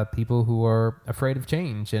have people who are afraid of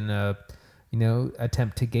change and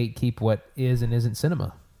attempt to gatekeep what is and isn't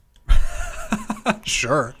cinema.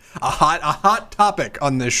 Sure, a hot topic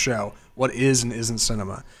on this show: what is and isn't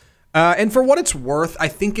cinema. And for what it's worth, I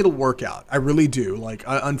think it'll work out. I really do. Like,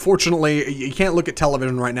 unfortunately, you can't look at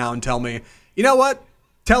television right now and tell me, you know what?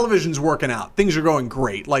 Television's working out. Things are going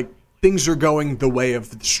great. Like, things are going the way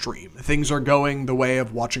of the stream. Things are going the way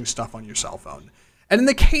of watching stuff on your cell phone. And in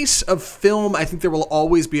the case of film, I think there will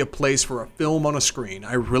always be a place for a film on a screen.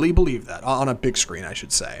 I really believe that. On a big screen, I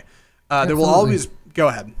should say. There will always... Go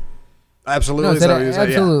ahead. Absolutely. No, Yeah.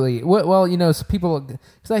 absolutely. Well, so people,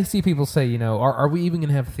 because I see people say, are we even going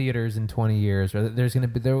to have theaters in 20 years? Or there's going to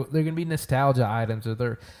be they're going to be nostalgia items?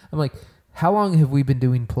 I'm like, how long have we been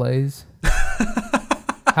doing plays?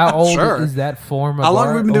 How old is that form of How long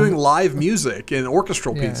art? have we been doing live music and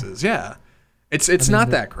orchestral pieces? Yeah. It's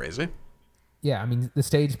not that crazy. Yeah, I mean, the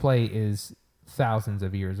stage play is thousands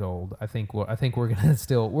of years old. I think we're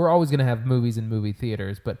we're always gonna have movies in movie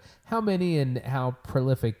theaters, but how many and how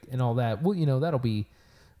prolific and all that, well, that'll be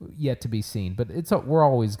yet to be seen. But we're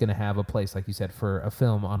always gonna have a place, like you said, for a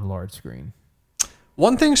film on a large screen.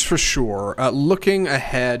 One thing's for sure, looking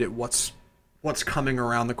ahead at what's coming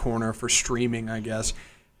around the corner for streaming, I guess.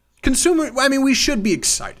 We should be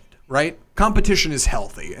excited, right? Competition is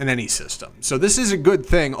healthy in any system. So this is a good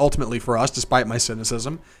thing ultimately for us, despite my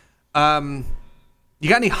cynicism. You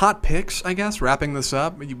got any hot picks, I guess, wrapping this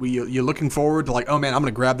up? You're looking forward to, like, oh man, I'm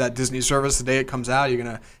going to grab that Disney service the day it comes out. You're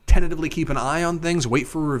going to tentatively keep an eye on things, wait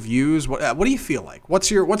for reviews. What do you feel like? What's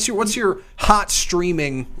your hot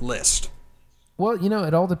streaming list? Well,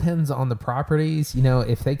 it all depends on the properties.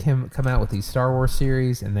 If they can come out with these Star Wars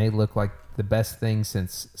series and they look like the best thing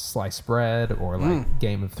since sliced bread or like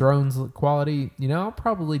Game of Thrones quality, I'll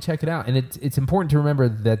probably check it out. And it's important to remember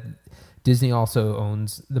that Disney also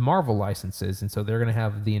owns the Marvel licenses, and so they're going to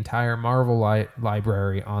have the entire Marvel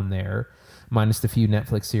library on there, minus the few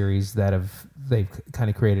Netflix series that they've kind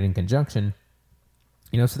of created in conjunction.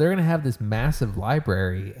 So they're going to have this massive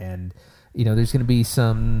library, and there's going to be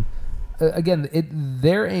some. Again,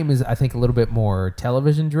 their aim is, I think, a little bit more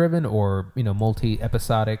television driven or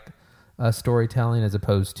multi-episodic storytelling as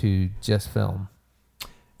opposed to just film.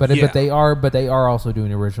 But they are also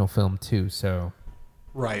doing original film too. So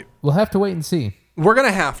right, we'll have to wait and see. We're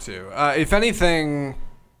gonna have to. If anything,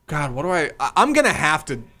 God, what do I'm gonna have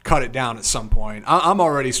to cut it down at some point. I'm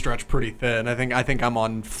already stretched pretty thin. I think I'm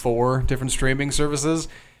on 4 different streaming services.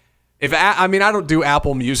 I don't do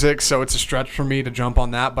Apple Music, so it's a stretch for me to jump on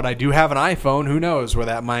that, but I do have an iPhone. Who knows where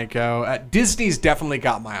that might go? Disney's definitely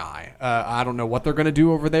got my eye. I don't know what they're going to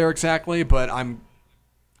do over there exactly, but I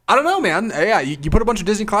don't know, man. Yeah, you put a bunch of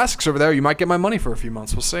Disney classics over there, you might get my money for a few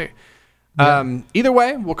months. We'll see. Yeah. Either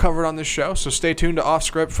way, we'll cover it on this show, so stay tuned to Off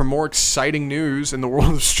Script for more exciting news in the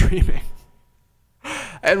world of streaming.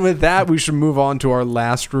 And with that, we should move on to our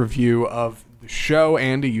last review of the show.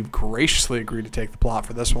 Andy, you've graciously agreed to take the plot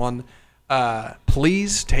for this one.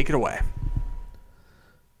 Please take it away.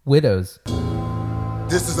 Widows.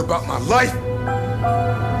 This is about my life.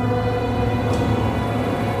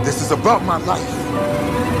 This is about my life.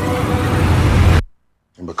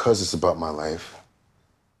 And because it's about my life,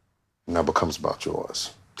 it now becomes about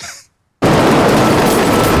yours.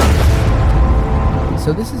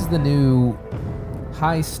 So this is the new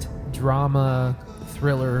heist drama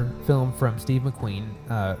thriller film from Steve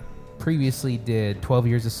McQueen. Previously did 12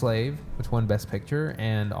 Years a Slave, which won Best Picture,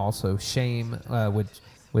 and also Shame,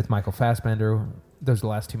 with Michael Fassbender. Those are the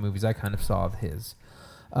last 2 movies I kind of saw of his.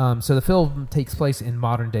 So the film takes place in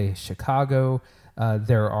modern-day Chicago. At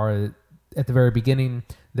the very beginning,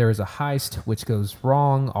 there is a heist which goes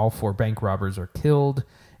wrong. All 4 bank robbers are killed,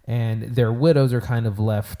 and their widows are kind of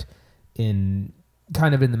left in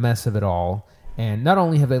the mess of it all. And not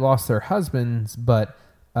only have they lost their husbands, but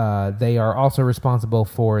they are also responsible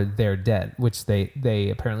for their debt, which they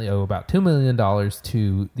apparently owe about $2 million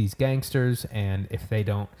to these gangsters. And if they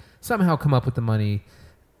don't somehow come up with the money,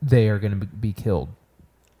 they are going to be killed.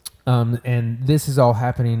 And this is all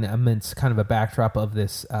happening amidst kind of a backdrop of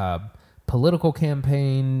this political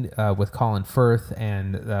campaign with Colin Firth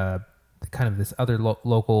and kind of this other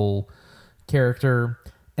local character.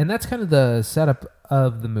 And that's kind of the setup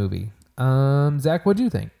of the movie. Zach, what do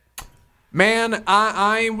you think? Man,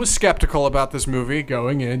 I was skeptical about this movie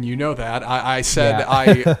going in. You know that. I said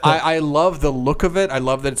yeah. I love the look of it. I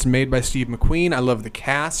love that it's made by Steve McQueen. I love the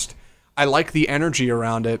cast. I like the energy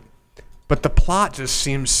around it. But the plot just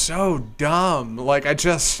seems so dumb. Like, it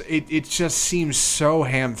just seems so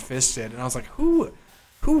ham-fisted. And I was like, who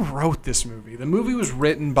wrote this movie? The movie was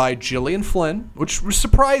written by Gillian Flynn, which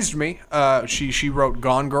surprised me. She wrote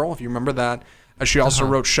Gone Girl, if you remember that. She also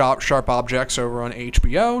wrote Sharp Objects over on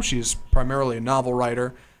HBO. She's primarily a novel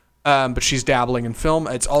writer, but she's dabbling in film.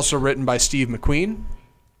 It's also written by Steve McQueen.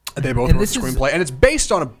 They both wrote the screenplay, and it's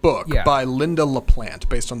based on a book by Linda LaPlante,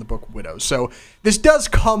 based on the book Widows. So this does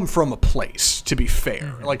come from a place, to be fair.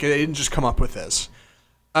 Mm-hmm. Like, it didn't just come up with this.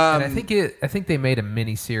 And I think they made a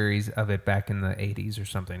mini series of it back in the 80s or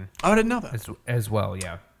something. Oh, I didn't know that. As well,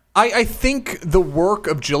 yeah. I think the work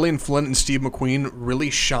of Gillian Flynn and Steve McQueen really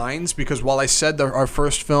shines because while I said that our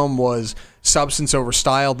first film was substance over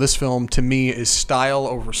style, this film, to me, is style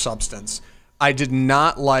over substance. I did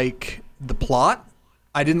not like the plot.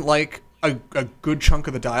 I didn't like a good chunk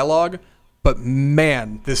of the dialogue. But,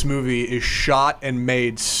 man, this movie is shot and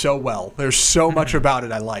made so well. There's so much about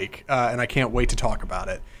it I like, and I can't wait to talk about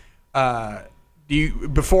it.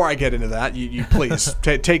 Before I get into that, you please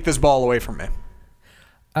take this ball away from me.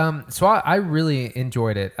 So I really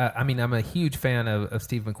enjoyed it. I'm a huge fan of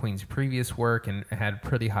Steve McQueen's previous work and had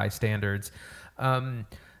pretty high standards.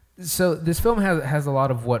 So this film has a lot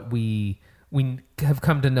of what we have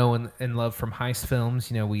come to know and love from heist films.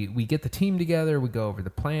 You know, we get the team together, we go over the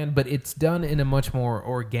plan, but it's done in a much more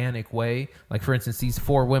organic way. Like, for instance, these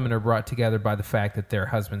 4 women are brought together by the fact that their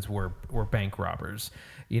husbands were bank robbers.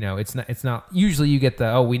 You know, it's not usually you get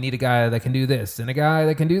we need a guy that can do this and a guy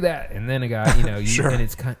that can do that and then a guy, sure. and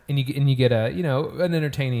you get an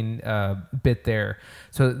entertaining bit there.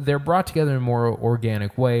 So they're brought together in a more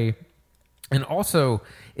organic way. And also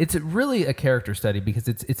it's really a character study because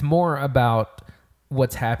it's more about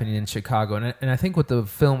what's happening in Chicago. And I think what the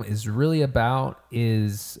film is really about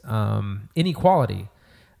is inequality.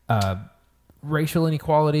 racial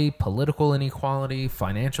inequality, political inequality,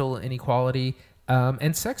 financial inequality,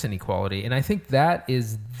 and sex inequality. And I think that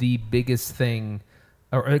is the biggest thing,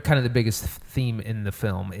 or kind of the biggest theme in the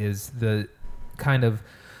film, is the kind of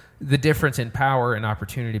the difference in power and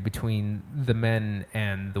opportunity between the men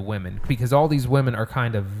and the women, because all these women are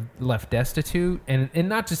kind of left destitute, and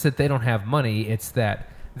not just that they don't have money, it's that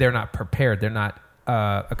they're not prepared. They're not,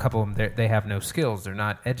 a couple of them, they have no skills. They're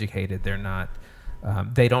not educated. They're not,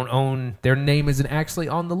 they don't own, their name isn't actually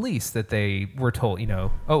on the lease that they were told,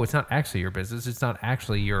 oh, it's not actually your business. It's not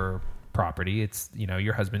actually your property. It's,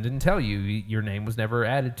 your husband didn't tell you, your name was never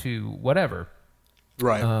added to whatever.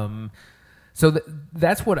 Right. So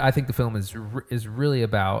that's what I think the film is really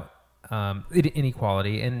about,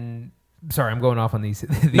 inequality. And sorry, I'm going off on these.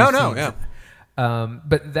 these No, scenes. yeah.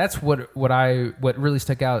 But that's what really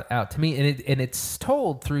stuck out to me, and it's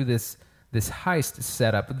told through this heist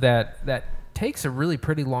setup that takes a really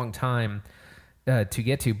pretty long time to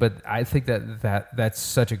get to. But I think that's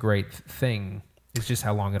such a great thing. It's just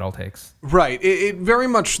how long it all takes. Right. It very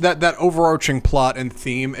much, that overarching plot and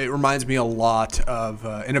theme, it reminds me a lot of,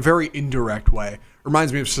 in a very indirect way,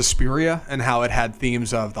 reminds me of Suspiria and how it had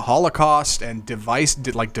themes of the Holocaust and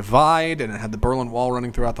divide, and it had the Berlin Wall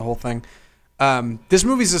running throughout the whole thing. This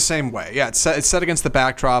movie's the same way. Yeah, it's set against the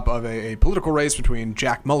backdrop of a political race between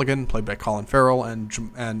Jack Mulligan, played by Colin Farrell,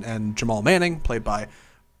 and Jamal Manning, played by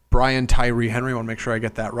Brian Tyree Henry. I want to make sure I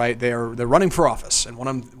get that right. They're running for office, and one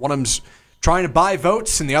of them's trying to buy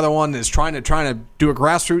votes, and the other one is trying to do a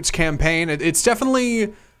grassroots campaign. It's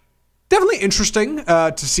definitely interesting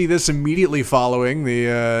to see this immediately following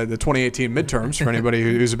the 2018 midterms for anybody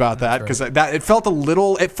who's about that, because it felt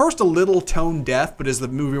at first a little tone deaf, but as the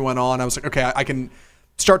movie went on, I was like, okay, I can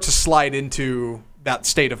start to slide into that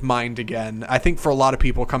state of mind again. I think for a lot of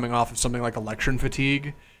people coming off of something like election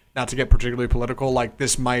fatigue, not to get particularly political, like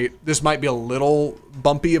this might be a little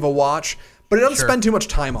bumpy of a watch. But it doesn't spend too much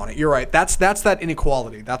time on it. You're right. That's that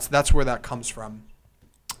inequality. That's where that comes from.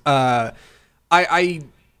 I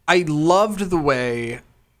loved the way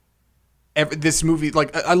this movie,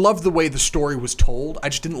 like, I loved the way the story was told. I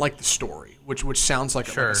just didn't like the story, which sounds like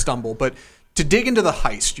a stumble. But to dig into the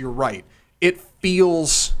heist, you're right. It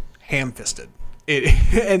feels ham-fisted.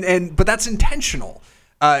 But that's intentional.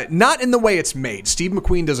 Not in the way it's made. Steve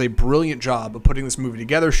McQueen does a brilliant job of putting this movie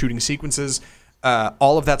together, shooting sequences.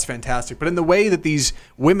 All of that's fantastic. But in the way that these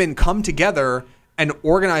women come together and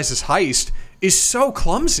organize this heist is so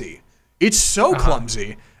clumsy. It's so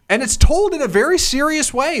clumsy. And it's told in a very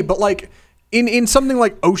serious way. But like in something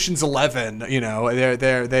like Ocean's 11,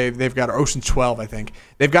 they've got, or Ocean's 12, I think.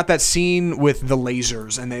 They've got that scene with the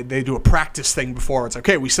lasers, and they do a practice thing before. It's like,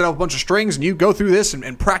 okay, we set up a bunch of strings, and you go through this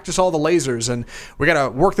and practice all the lasers, and we got to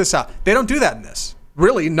work this out. They don't do that in this.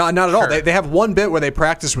 Really, not at all. They have one bit where they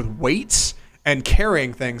practice with weights and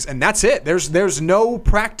carrying things, and that's it. There's no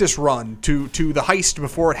practice run to the heist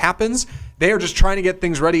before it happens. They are just trying to get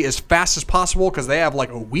things ready as fast as possible because they have like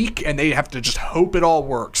a week, and they have to just hope it all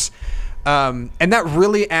works. And that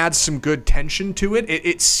really adds some good tension to it.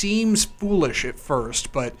 It seems foolish at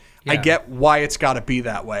first, but I get why it's got to be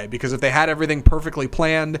that way, because if they had everything perfectly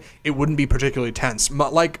planned, it wouldn't be particularly tense.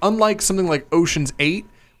 Unlike something like Ocean's 8,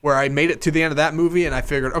 where I made it to the end of that movie and I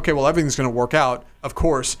figured, okay, well, everything's going to work out. Of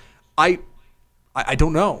course, I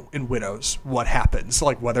don't know in Widows what happens,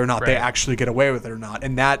 like whether or not they actually get away with it or not.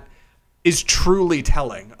 And that is truly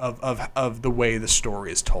telling of the way the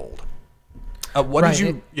story is told. What did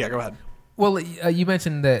you... Yeah, go ahead. Well, you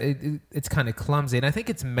mentioned that it's kind of clumsy, and I think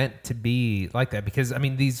it's meant to be like that because, I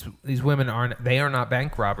mean, these women are not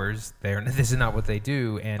bank robbers. This is not what they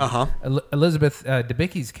do. And Elizabeth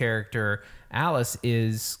Debicki's character, Alice,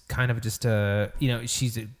 is kind of just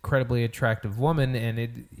she's an incredibly attractive woman,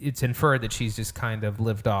 and it's inferred that she's just kind of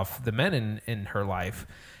lived off the men in her life.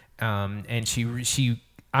 And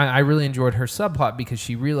I really enjoyed her subplot because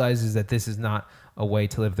she realizes that this is not a way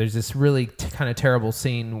to live. There's this really kind of terrible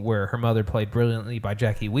scene where her mother, played brilliantly by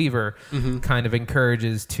Jackie Weaver, kind of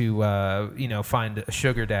encourages to find a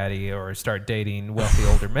sugar daddy or start dating wealthy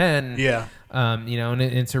older men. Yeah. And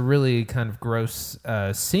it's a really kind of gross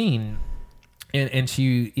scene. And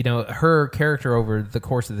she, her character over the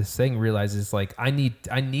course of this thing realizes, like, I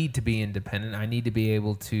need to be independent. I need to be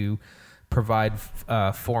able to provide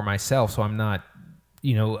for myself, so I'm not,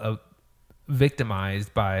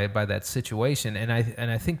 victimized by that situation. And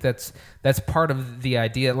I think that's part of the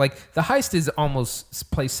idea. Like, the heist is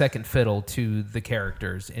almost plays second fiddle to the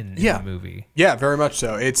characters in the movie. Yeah, very much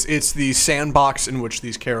so. It's the sandbox in which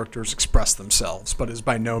these characters express themselves, but is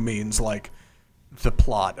by no means like the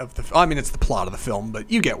plot of the. I mean, it's the plot of the film,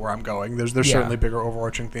 but you get where I'm going. There's certainly bigger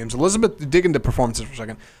overarching themes. Dig into performances for a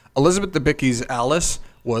second. Elizabeth Debicki's Alice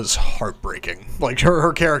was heartbreaking. Like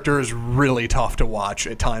her character is really tough to watch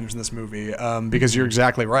at times in this movie, because you're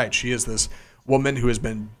exactly right. She is this woman who has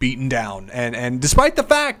been beaten down, and despite the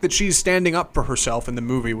fact that she's standing up for herself in the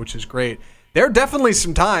movie, which is great, there are definitely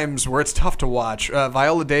some times where it's tough to watch.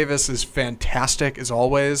 Viola Davis is fantastic as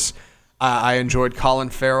always. I enjoyed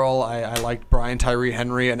Colin Farrell. I liked Brian Tyree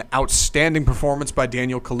Henry. An outstanding performance by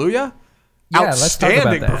Daniel Kaluuya. Let's talk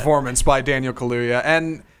about that. Performance by Daniel Kaluuya.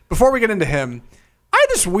 And before we get into him, I had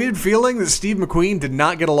this weird feeling that Steve McQueen did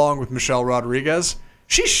not get along with Michelle Rodriguez.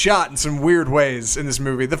 She's shot in some weird ways in this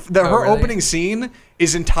movie. Her really? opening scene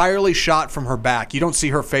is entirely shot from her back. You don't see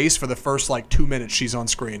her face for the first 2 minutes she's on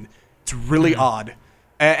screen. It's really odd.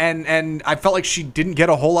 And I felt like she didn't get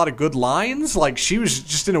a whole lot of good lines. Like, she was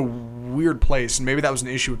just in a weird place, and maybe that was an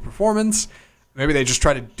issue with performance. Maybe they just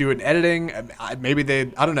tried to do it in editing. Maybe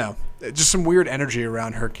I don't know. Just some weird energy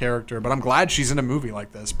around her character. But I'm glad she's in a movie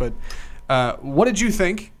like this. But what did you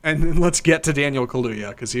think? And then let's get to Daniel Kaluuya,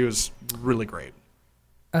 because he was really great.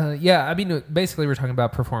 I mean, basically we're talking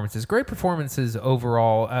about performances. Great performances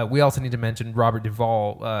overall. We also need to mention Robert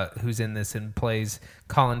Duvall, who's in this and plays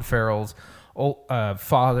Colin Farrell's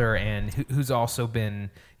father, and who's also been,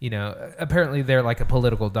 apparently they're like a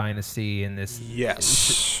political dynasty in this.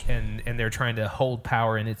 Yes. And they're trying to hold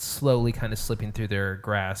power, and it's slowly kind of slipping through their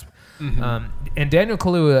grasp. Mm-hmm. And Daniel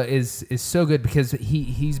Kaluuya is so good because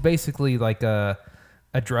he's basically like a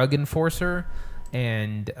drug enforcer,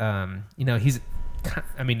 and he's,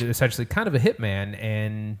 I mean, essentially kind of a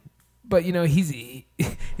hitman, but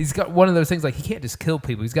he's got one of those things, like, he can't just kill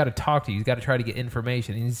people. He's got to talk to you. He's got to try to get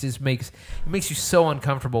information, and it makes you so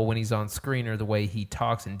uncomfortable when he's on screen, or the way he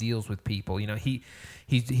talks and deals with people. He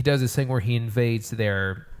does this thing where he invades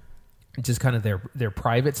their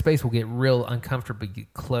private space. Will get real uncomfortably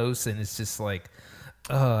close, and it's just like,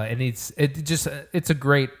 and it's a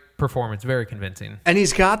great performance, very convincing. And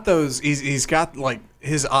he's got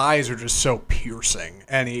his eyes are just so piercing,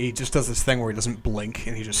 and he just does this thing where he doesn't blink,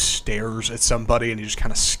 and he just stares at somebody, and he just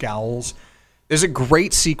kind of scowls. There's a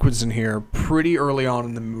great sequence in here pretty early on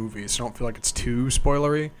in the movie, so don't feel like it's too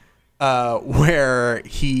spoilery, where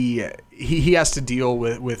he has to deal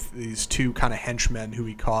with these two kind of henchmen who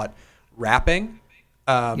he caught rapping.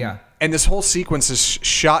 And this whole sequence is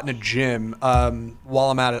shot in a gym.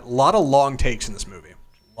 While I'm at it, a lot of long takes in this movie.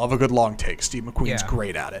 Love a good long take. Steve McQueen's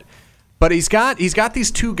great at it. But he's got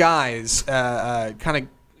these two guys kind of,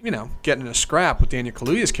 getting in a scrap with Daniel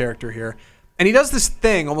Kaluuya's character here. And he does this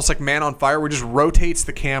thing almost like Man on Fire, where he just rotates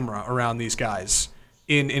the camera around these guys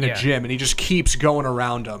in a gym, and he just keeps going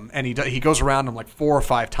around them. And he goes around them like 4 or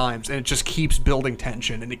 5 times, and it just keeps building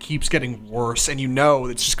tension, and it keeps getting worse. And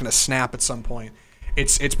it's just going to snap at some point.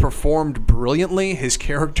 It's performed brilliantly. His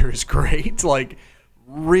character is great. Like,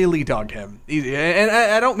 really dug him. And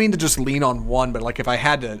I don't mean to just lean on one, but like, if I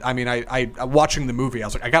had to, I mean, I watching the movie, I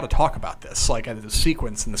was like, I got to talk about this. Like, the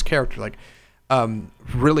sequence and this character, like,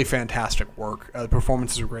 really fantastic work. The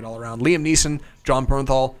performances are great all around. Liam Neeson, John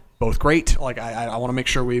Bernthal, both great. Like, I want to make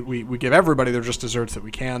sure we give everybody their just desserts that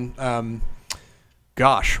we can.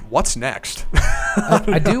 Gosh, what's next?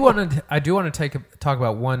 I do want to talk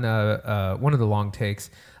about one of the long takes.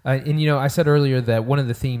 And I said earlier that one of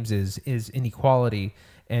the themes is inequality,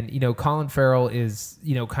 and Colin Farrell is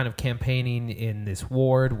kind of campaigning in this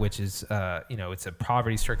ward, which is it's a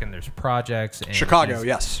poverty-stricken. There's projects. And Chicago,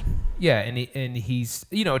 yes. Yeah, and he's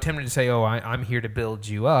attempting to say, oh, I'm here to build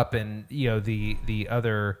you up, and the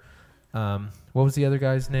other. What was the other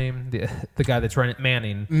guy's name? The guy that's running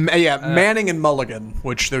Manning. Manning and Mulligan,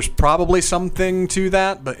 which there's probably something to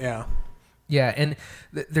that, but yeah. Yeah, and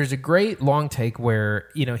there's a great long take where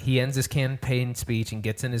he ends his campaign speech and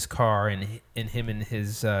gets in his car, and him and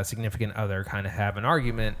his significant other kind of have an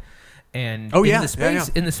argument. And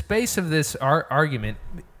in the space of this argument,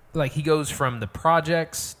 like, he goes from the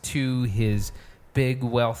projects to his big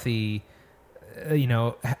wealthy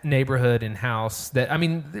neighborhood and house that, I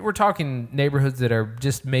mean, we're talking neighborhoods that are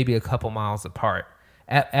just maybe a couple miles apart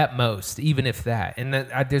at most, even if that. And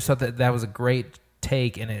I just thought that was a great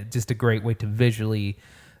take, and just a great way to visually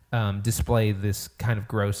display this kind of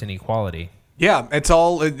gross inequality. Yeah, it's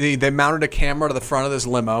all they mounted a camera to the front of this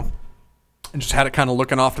limo and just had it kind of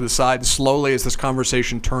looking off to the side. And slowly, as this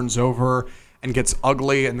conversation turns over and gets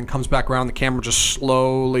ugly and then comes back around, the camera just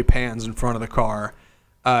slowly pans in front of the car.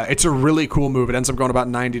 It's a really cool move. It ends up going about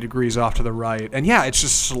 90 degrees off to the right. And yeah, it's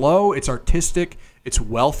just slow. It's artistic. It's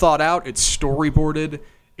well thought out. It's storyboarded.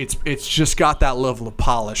 It's just got that level of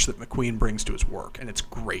polish that McQueen brings to his work, and it's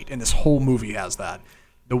great. And this whole movie has that.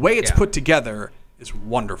 The way it's put together is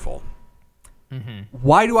wonderful.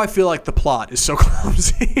 Why do I feel like the plot is so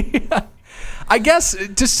clumsy? I guess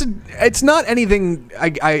it's not anything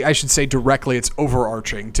I should say directly. It's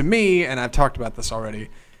overarching to me, and I've talked about this already.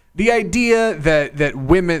 The idea that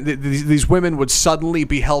women, these women, would suddenly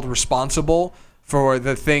be held responsible for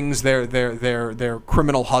the things their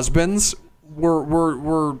criminal husbands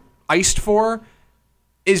were iced for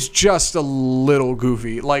is just a little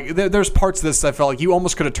goofy. Like, there's parts of this that I felt like you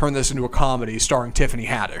almost could have turned this into a comedy starring Tiffany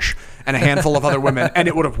Haddish and a handful of other women, and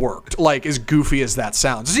it would have worked. Like, as goofy as that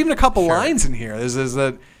sounds. There's even a couple lines in here. There's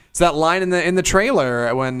that line in the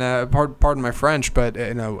trailer when, pardon my French, but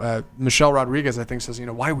Michelle Rodriguez, I think, says,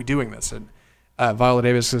 why are we doing this? And Viola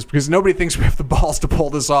Davis says, because nobody thinks we have the balls to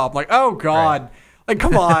pull this off. I'm like, oh God. Right. Like,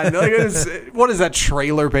 come on. Like, what is that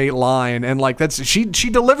trailer bait line? And like, she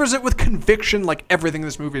delivers it with conviction, like everything in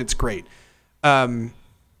this movie. It's great. I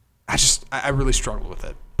really struggled with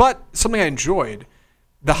it, but something I enjoyed,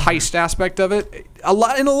 the heist aspect of it.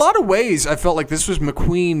 In a lot of ways, I felt like this was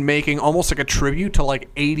McQueen making almost like a tribute to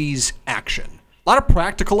like 80s action. A lot of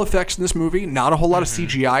practical effects in this movie. Not a whole lot of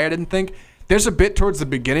CGI. I didn't think. There's a bit towards the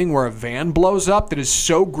beginning where a van blows up that is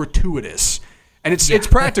so gratuitous. And it's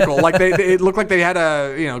practical. Like it looked like they had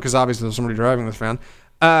because obviously there's somebody driving this van.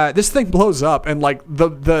 This thing blows up, and like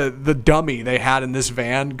the dummy they had in this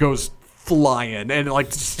van goes flying, and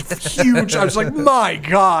like huge. I was like, my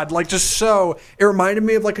God, like just so. It reminded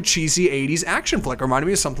me of like a cheesy '80s action flick. It reminded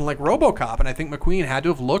me of something like RoboCop, and I think McQueen had to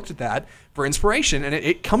have looked at that for inspiration, and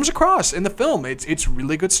it comes across in the film. It's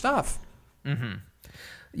really good stuff. Mm-hmm.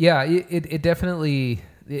 Yeah, it definitely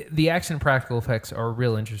the action practical effects are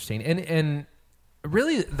real interesting, and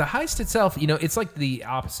really, the heist itself, it's like the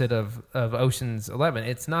opposite of Ocean's 11.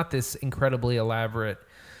 It's not this incredibly elaborate,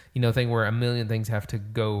 thing where a million things have to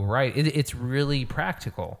go right. It's really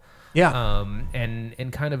practical. Yeah.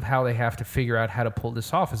 And kind of how they have to figure out how to pull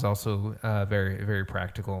this off is also very, very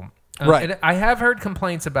practical. Right. And I have heard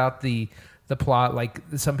complaints about the plot. Like,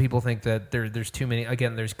 some people think that there's too many.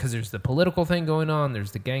 Again, there's the political thing going on.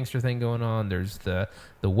 There's the gangster thing going on. There's the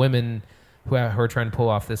women who are trying to pull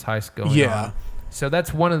off this heist going on. So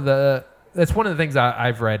that's one of the things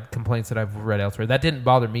I've read, complaints that I've read elsewhere. That didn't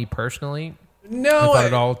bother me personally. No, I thought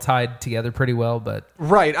it all tied together pretty well, but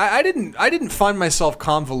right. I didn't find myself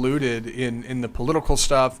convoluted in the political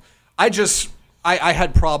stuff. I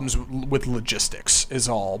had problems with logistics is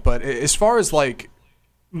all. But as far as like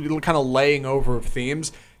kind of laying over of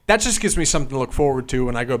themes, that just gives me something to look forward to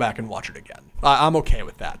when I go back and watch it again. I'm okay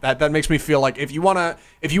with that. That makes me feel like if you wanna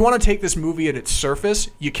take this movie at its surface,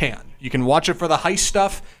 you can. You can watch it for the heist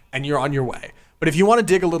stuff, and you're on your way. But if you want to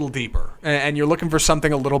dig a little deeper and you're looking for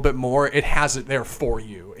something a little bit more, it has it there for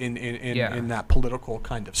you in that political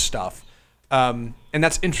kind of stuff. And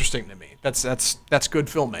that's interesting to me. That's good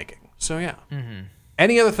filmmaking. So yeah. Mm-hmm.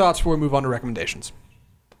 Any other thoughts before we move on to recommendations?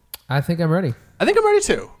 I think I'm ready. I think I'm ready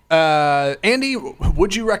too. Andy,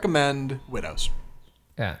 would you recommend Widows?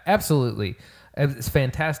 Yeah, absolutely. It's a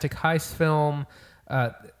fantastic heist film.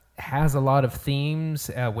 Has a lot of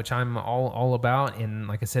themes, which I'm all about. And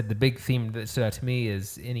like I said, the big theme that stood out to me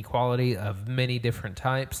is inequality of many different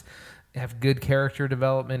types. Have good character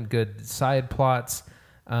development, good side plots.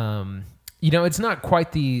 It's not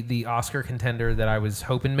quite the Oscar contender that I was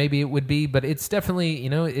hoping maybe it would be, but it's definitely,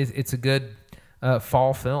 it's a good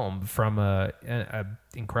fall film from a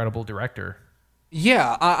incredible director.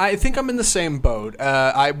 Yeah, I think I'm in the same boat.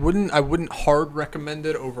 I wouldn't hard recommend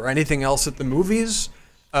it over anything else at the movies.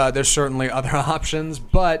 There's certainly other options,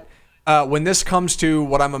 but when this comes to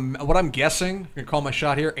what I'm guessing, I'm gonna call my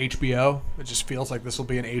shot here, HBO. It just feels like this will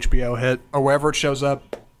be an HBO hit, or wherever it shows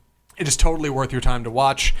up. It is totally worth your time to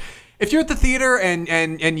watch. If you're at the theater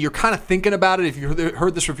and you're kind of thinking about it, if you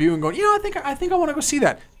heard this review and going, I think I want to go see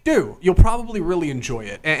that, you'll probably really enjoy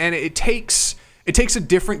it. And it takes a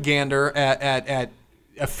different gander at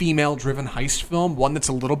a female-driven heist film, one that's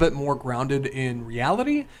a little bit more grounded in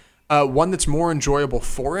reality, one that's more enjoyable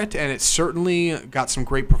for it, and it's certainly got some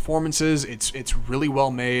great performances. It's really well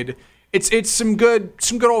made. It's some good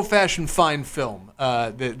old-fashioned fine film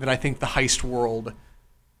that I think the heist world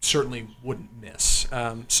certainly wouldn't miss.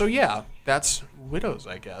 So yeah, that's Widows,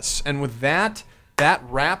 I guess. And with that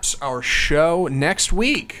wraps our show. Next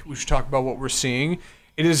week, we should talk about what we're seeing.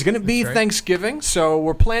 It is going to be Thanksgiving, so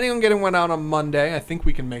we're planning on getting one out on Monday. I think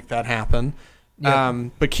we can make that happen.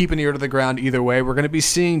 Yep. But keep an ear to the ground either way. We're going to be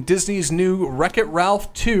seeing Disney's new Wreck-It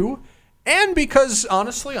Ralph 2. And because,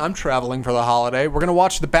 honestly, I'm traveling for the holiday, we're going to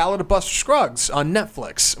watch The Ballad of Buster Scruggs on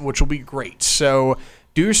Netflix, which will be great. So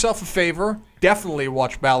do yourself a favor. Definitely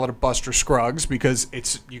watch Ballad of Buster Scruggs, because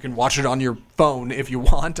you can watch it on your phone if you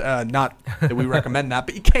want. Not that we recommend that,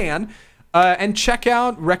 but you can. And check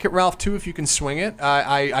out Wreck-It Ralph 2 if you can swing it.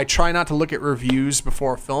 I try not to look at reviews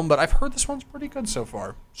before a film, but I've heard this one's pretty good so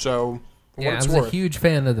far. So, for what I it's was worth. a huge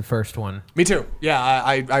fan of the first one. Me too. Yeah,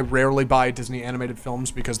 I rarely buy Disney animated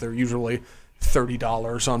films because they're usually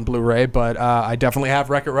 $30 on Blu-ray, but I definitely have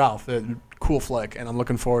Wreck-It Ralph. Cool flick, and I'm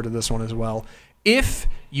looking forward to this one as well. If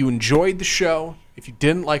you enjoyed the show, if you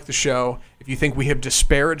didn't like the show, if you think we have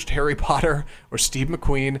disparaged Harry Potter or Steve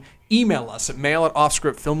McQueen, email us at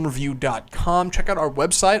mail@offscriptfilmreview.com. Check out our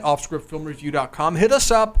website, offscriptfilmreview.com. Hit us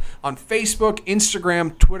up on Facebook,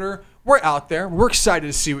 Instagram, Twitter. We're out there. We're excited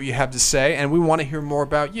to see what you have to say, and we want to hear more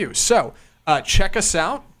about you. So check us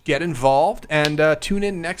out, get involved, and tune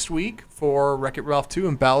in next week for Wreck-It Ralph 2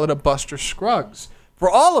 and Ballad of Buster Scruggs. For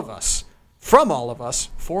all of us, from all of us,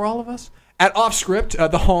 for all of us, at Offscript,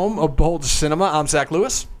 the home of bold cinema, I'm Zach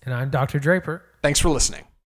Lewis. And I'm Dr. Draper. Thanks for listening.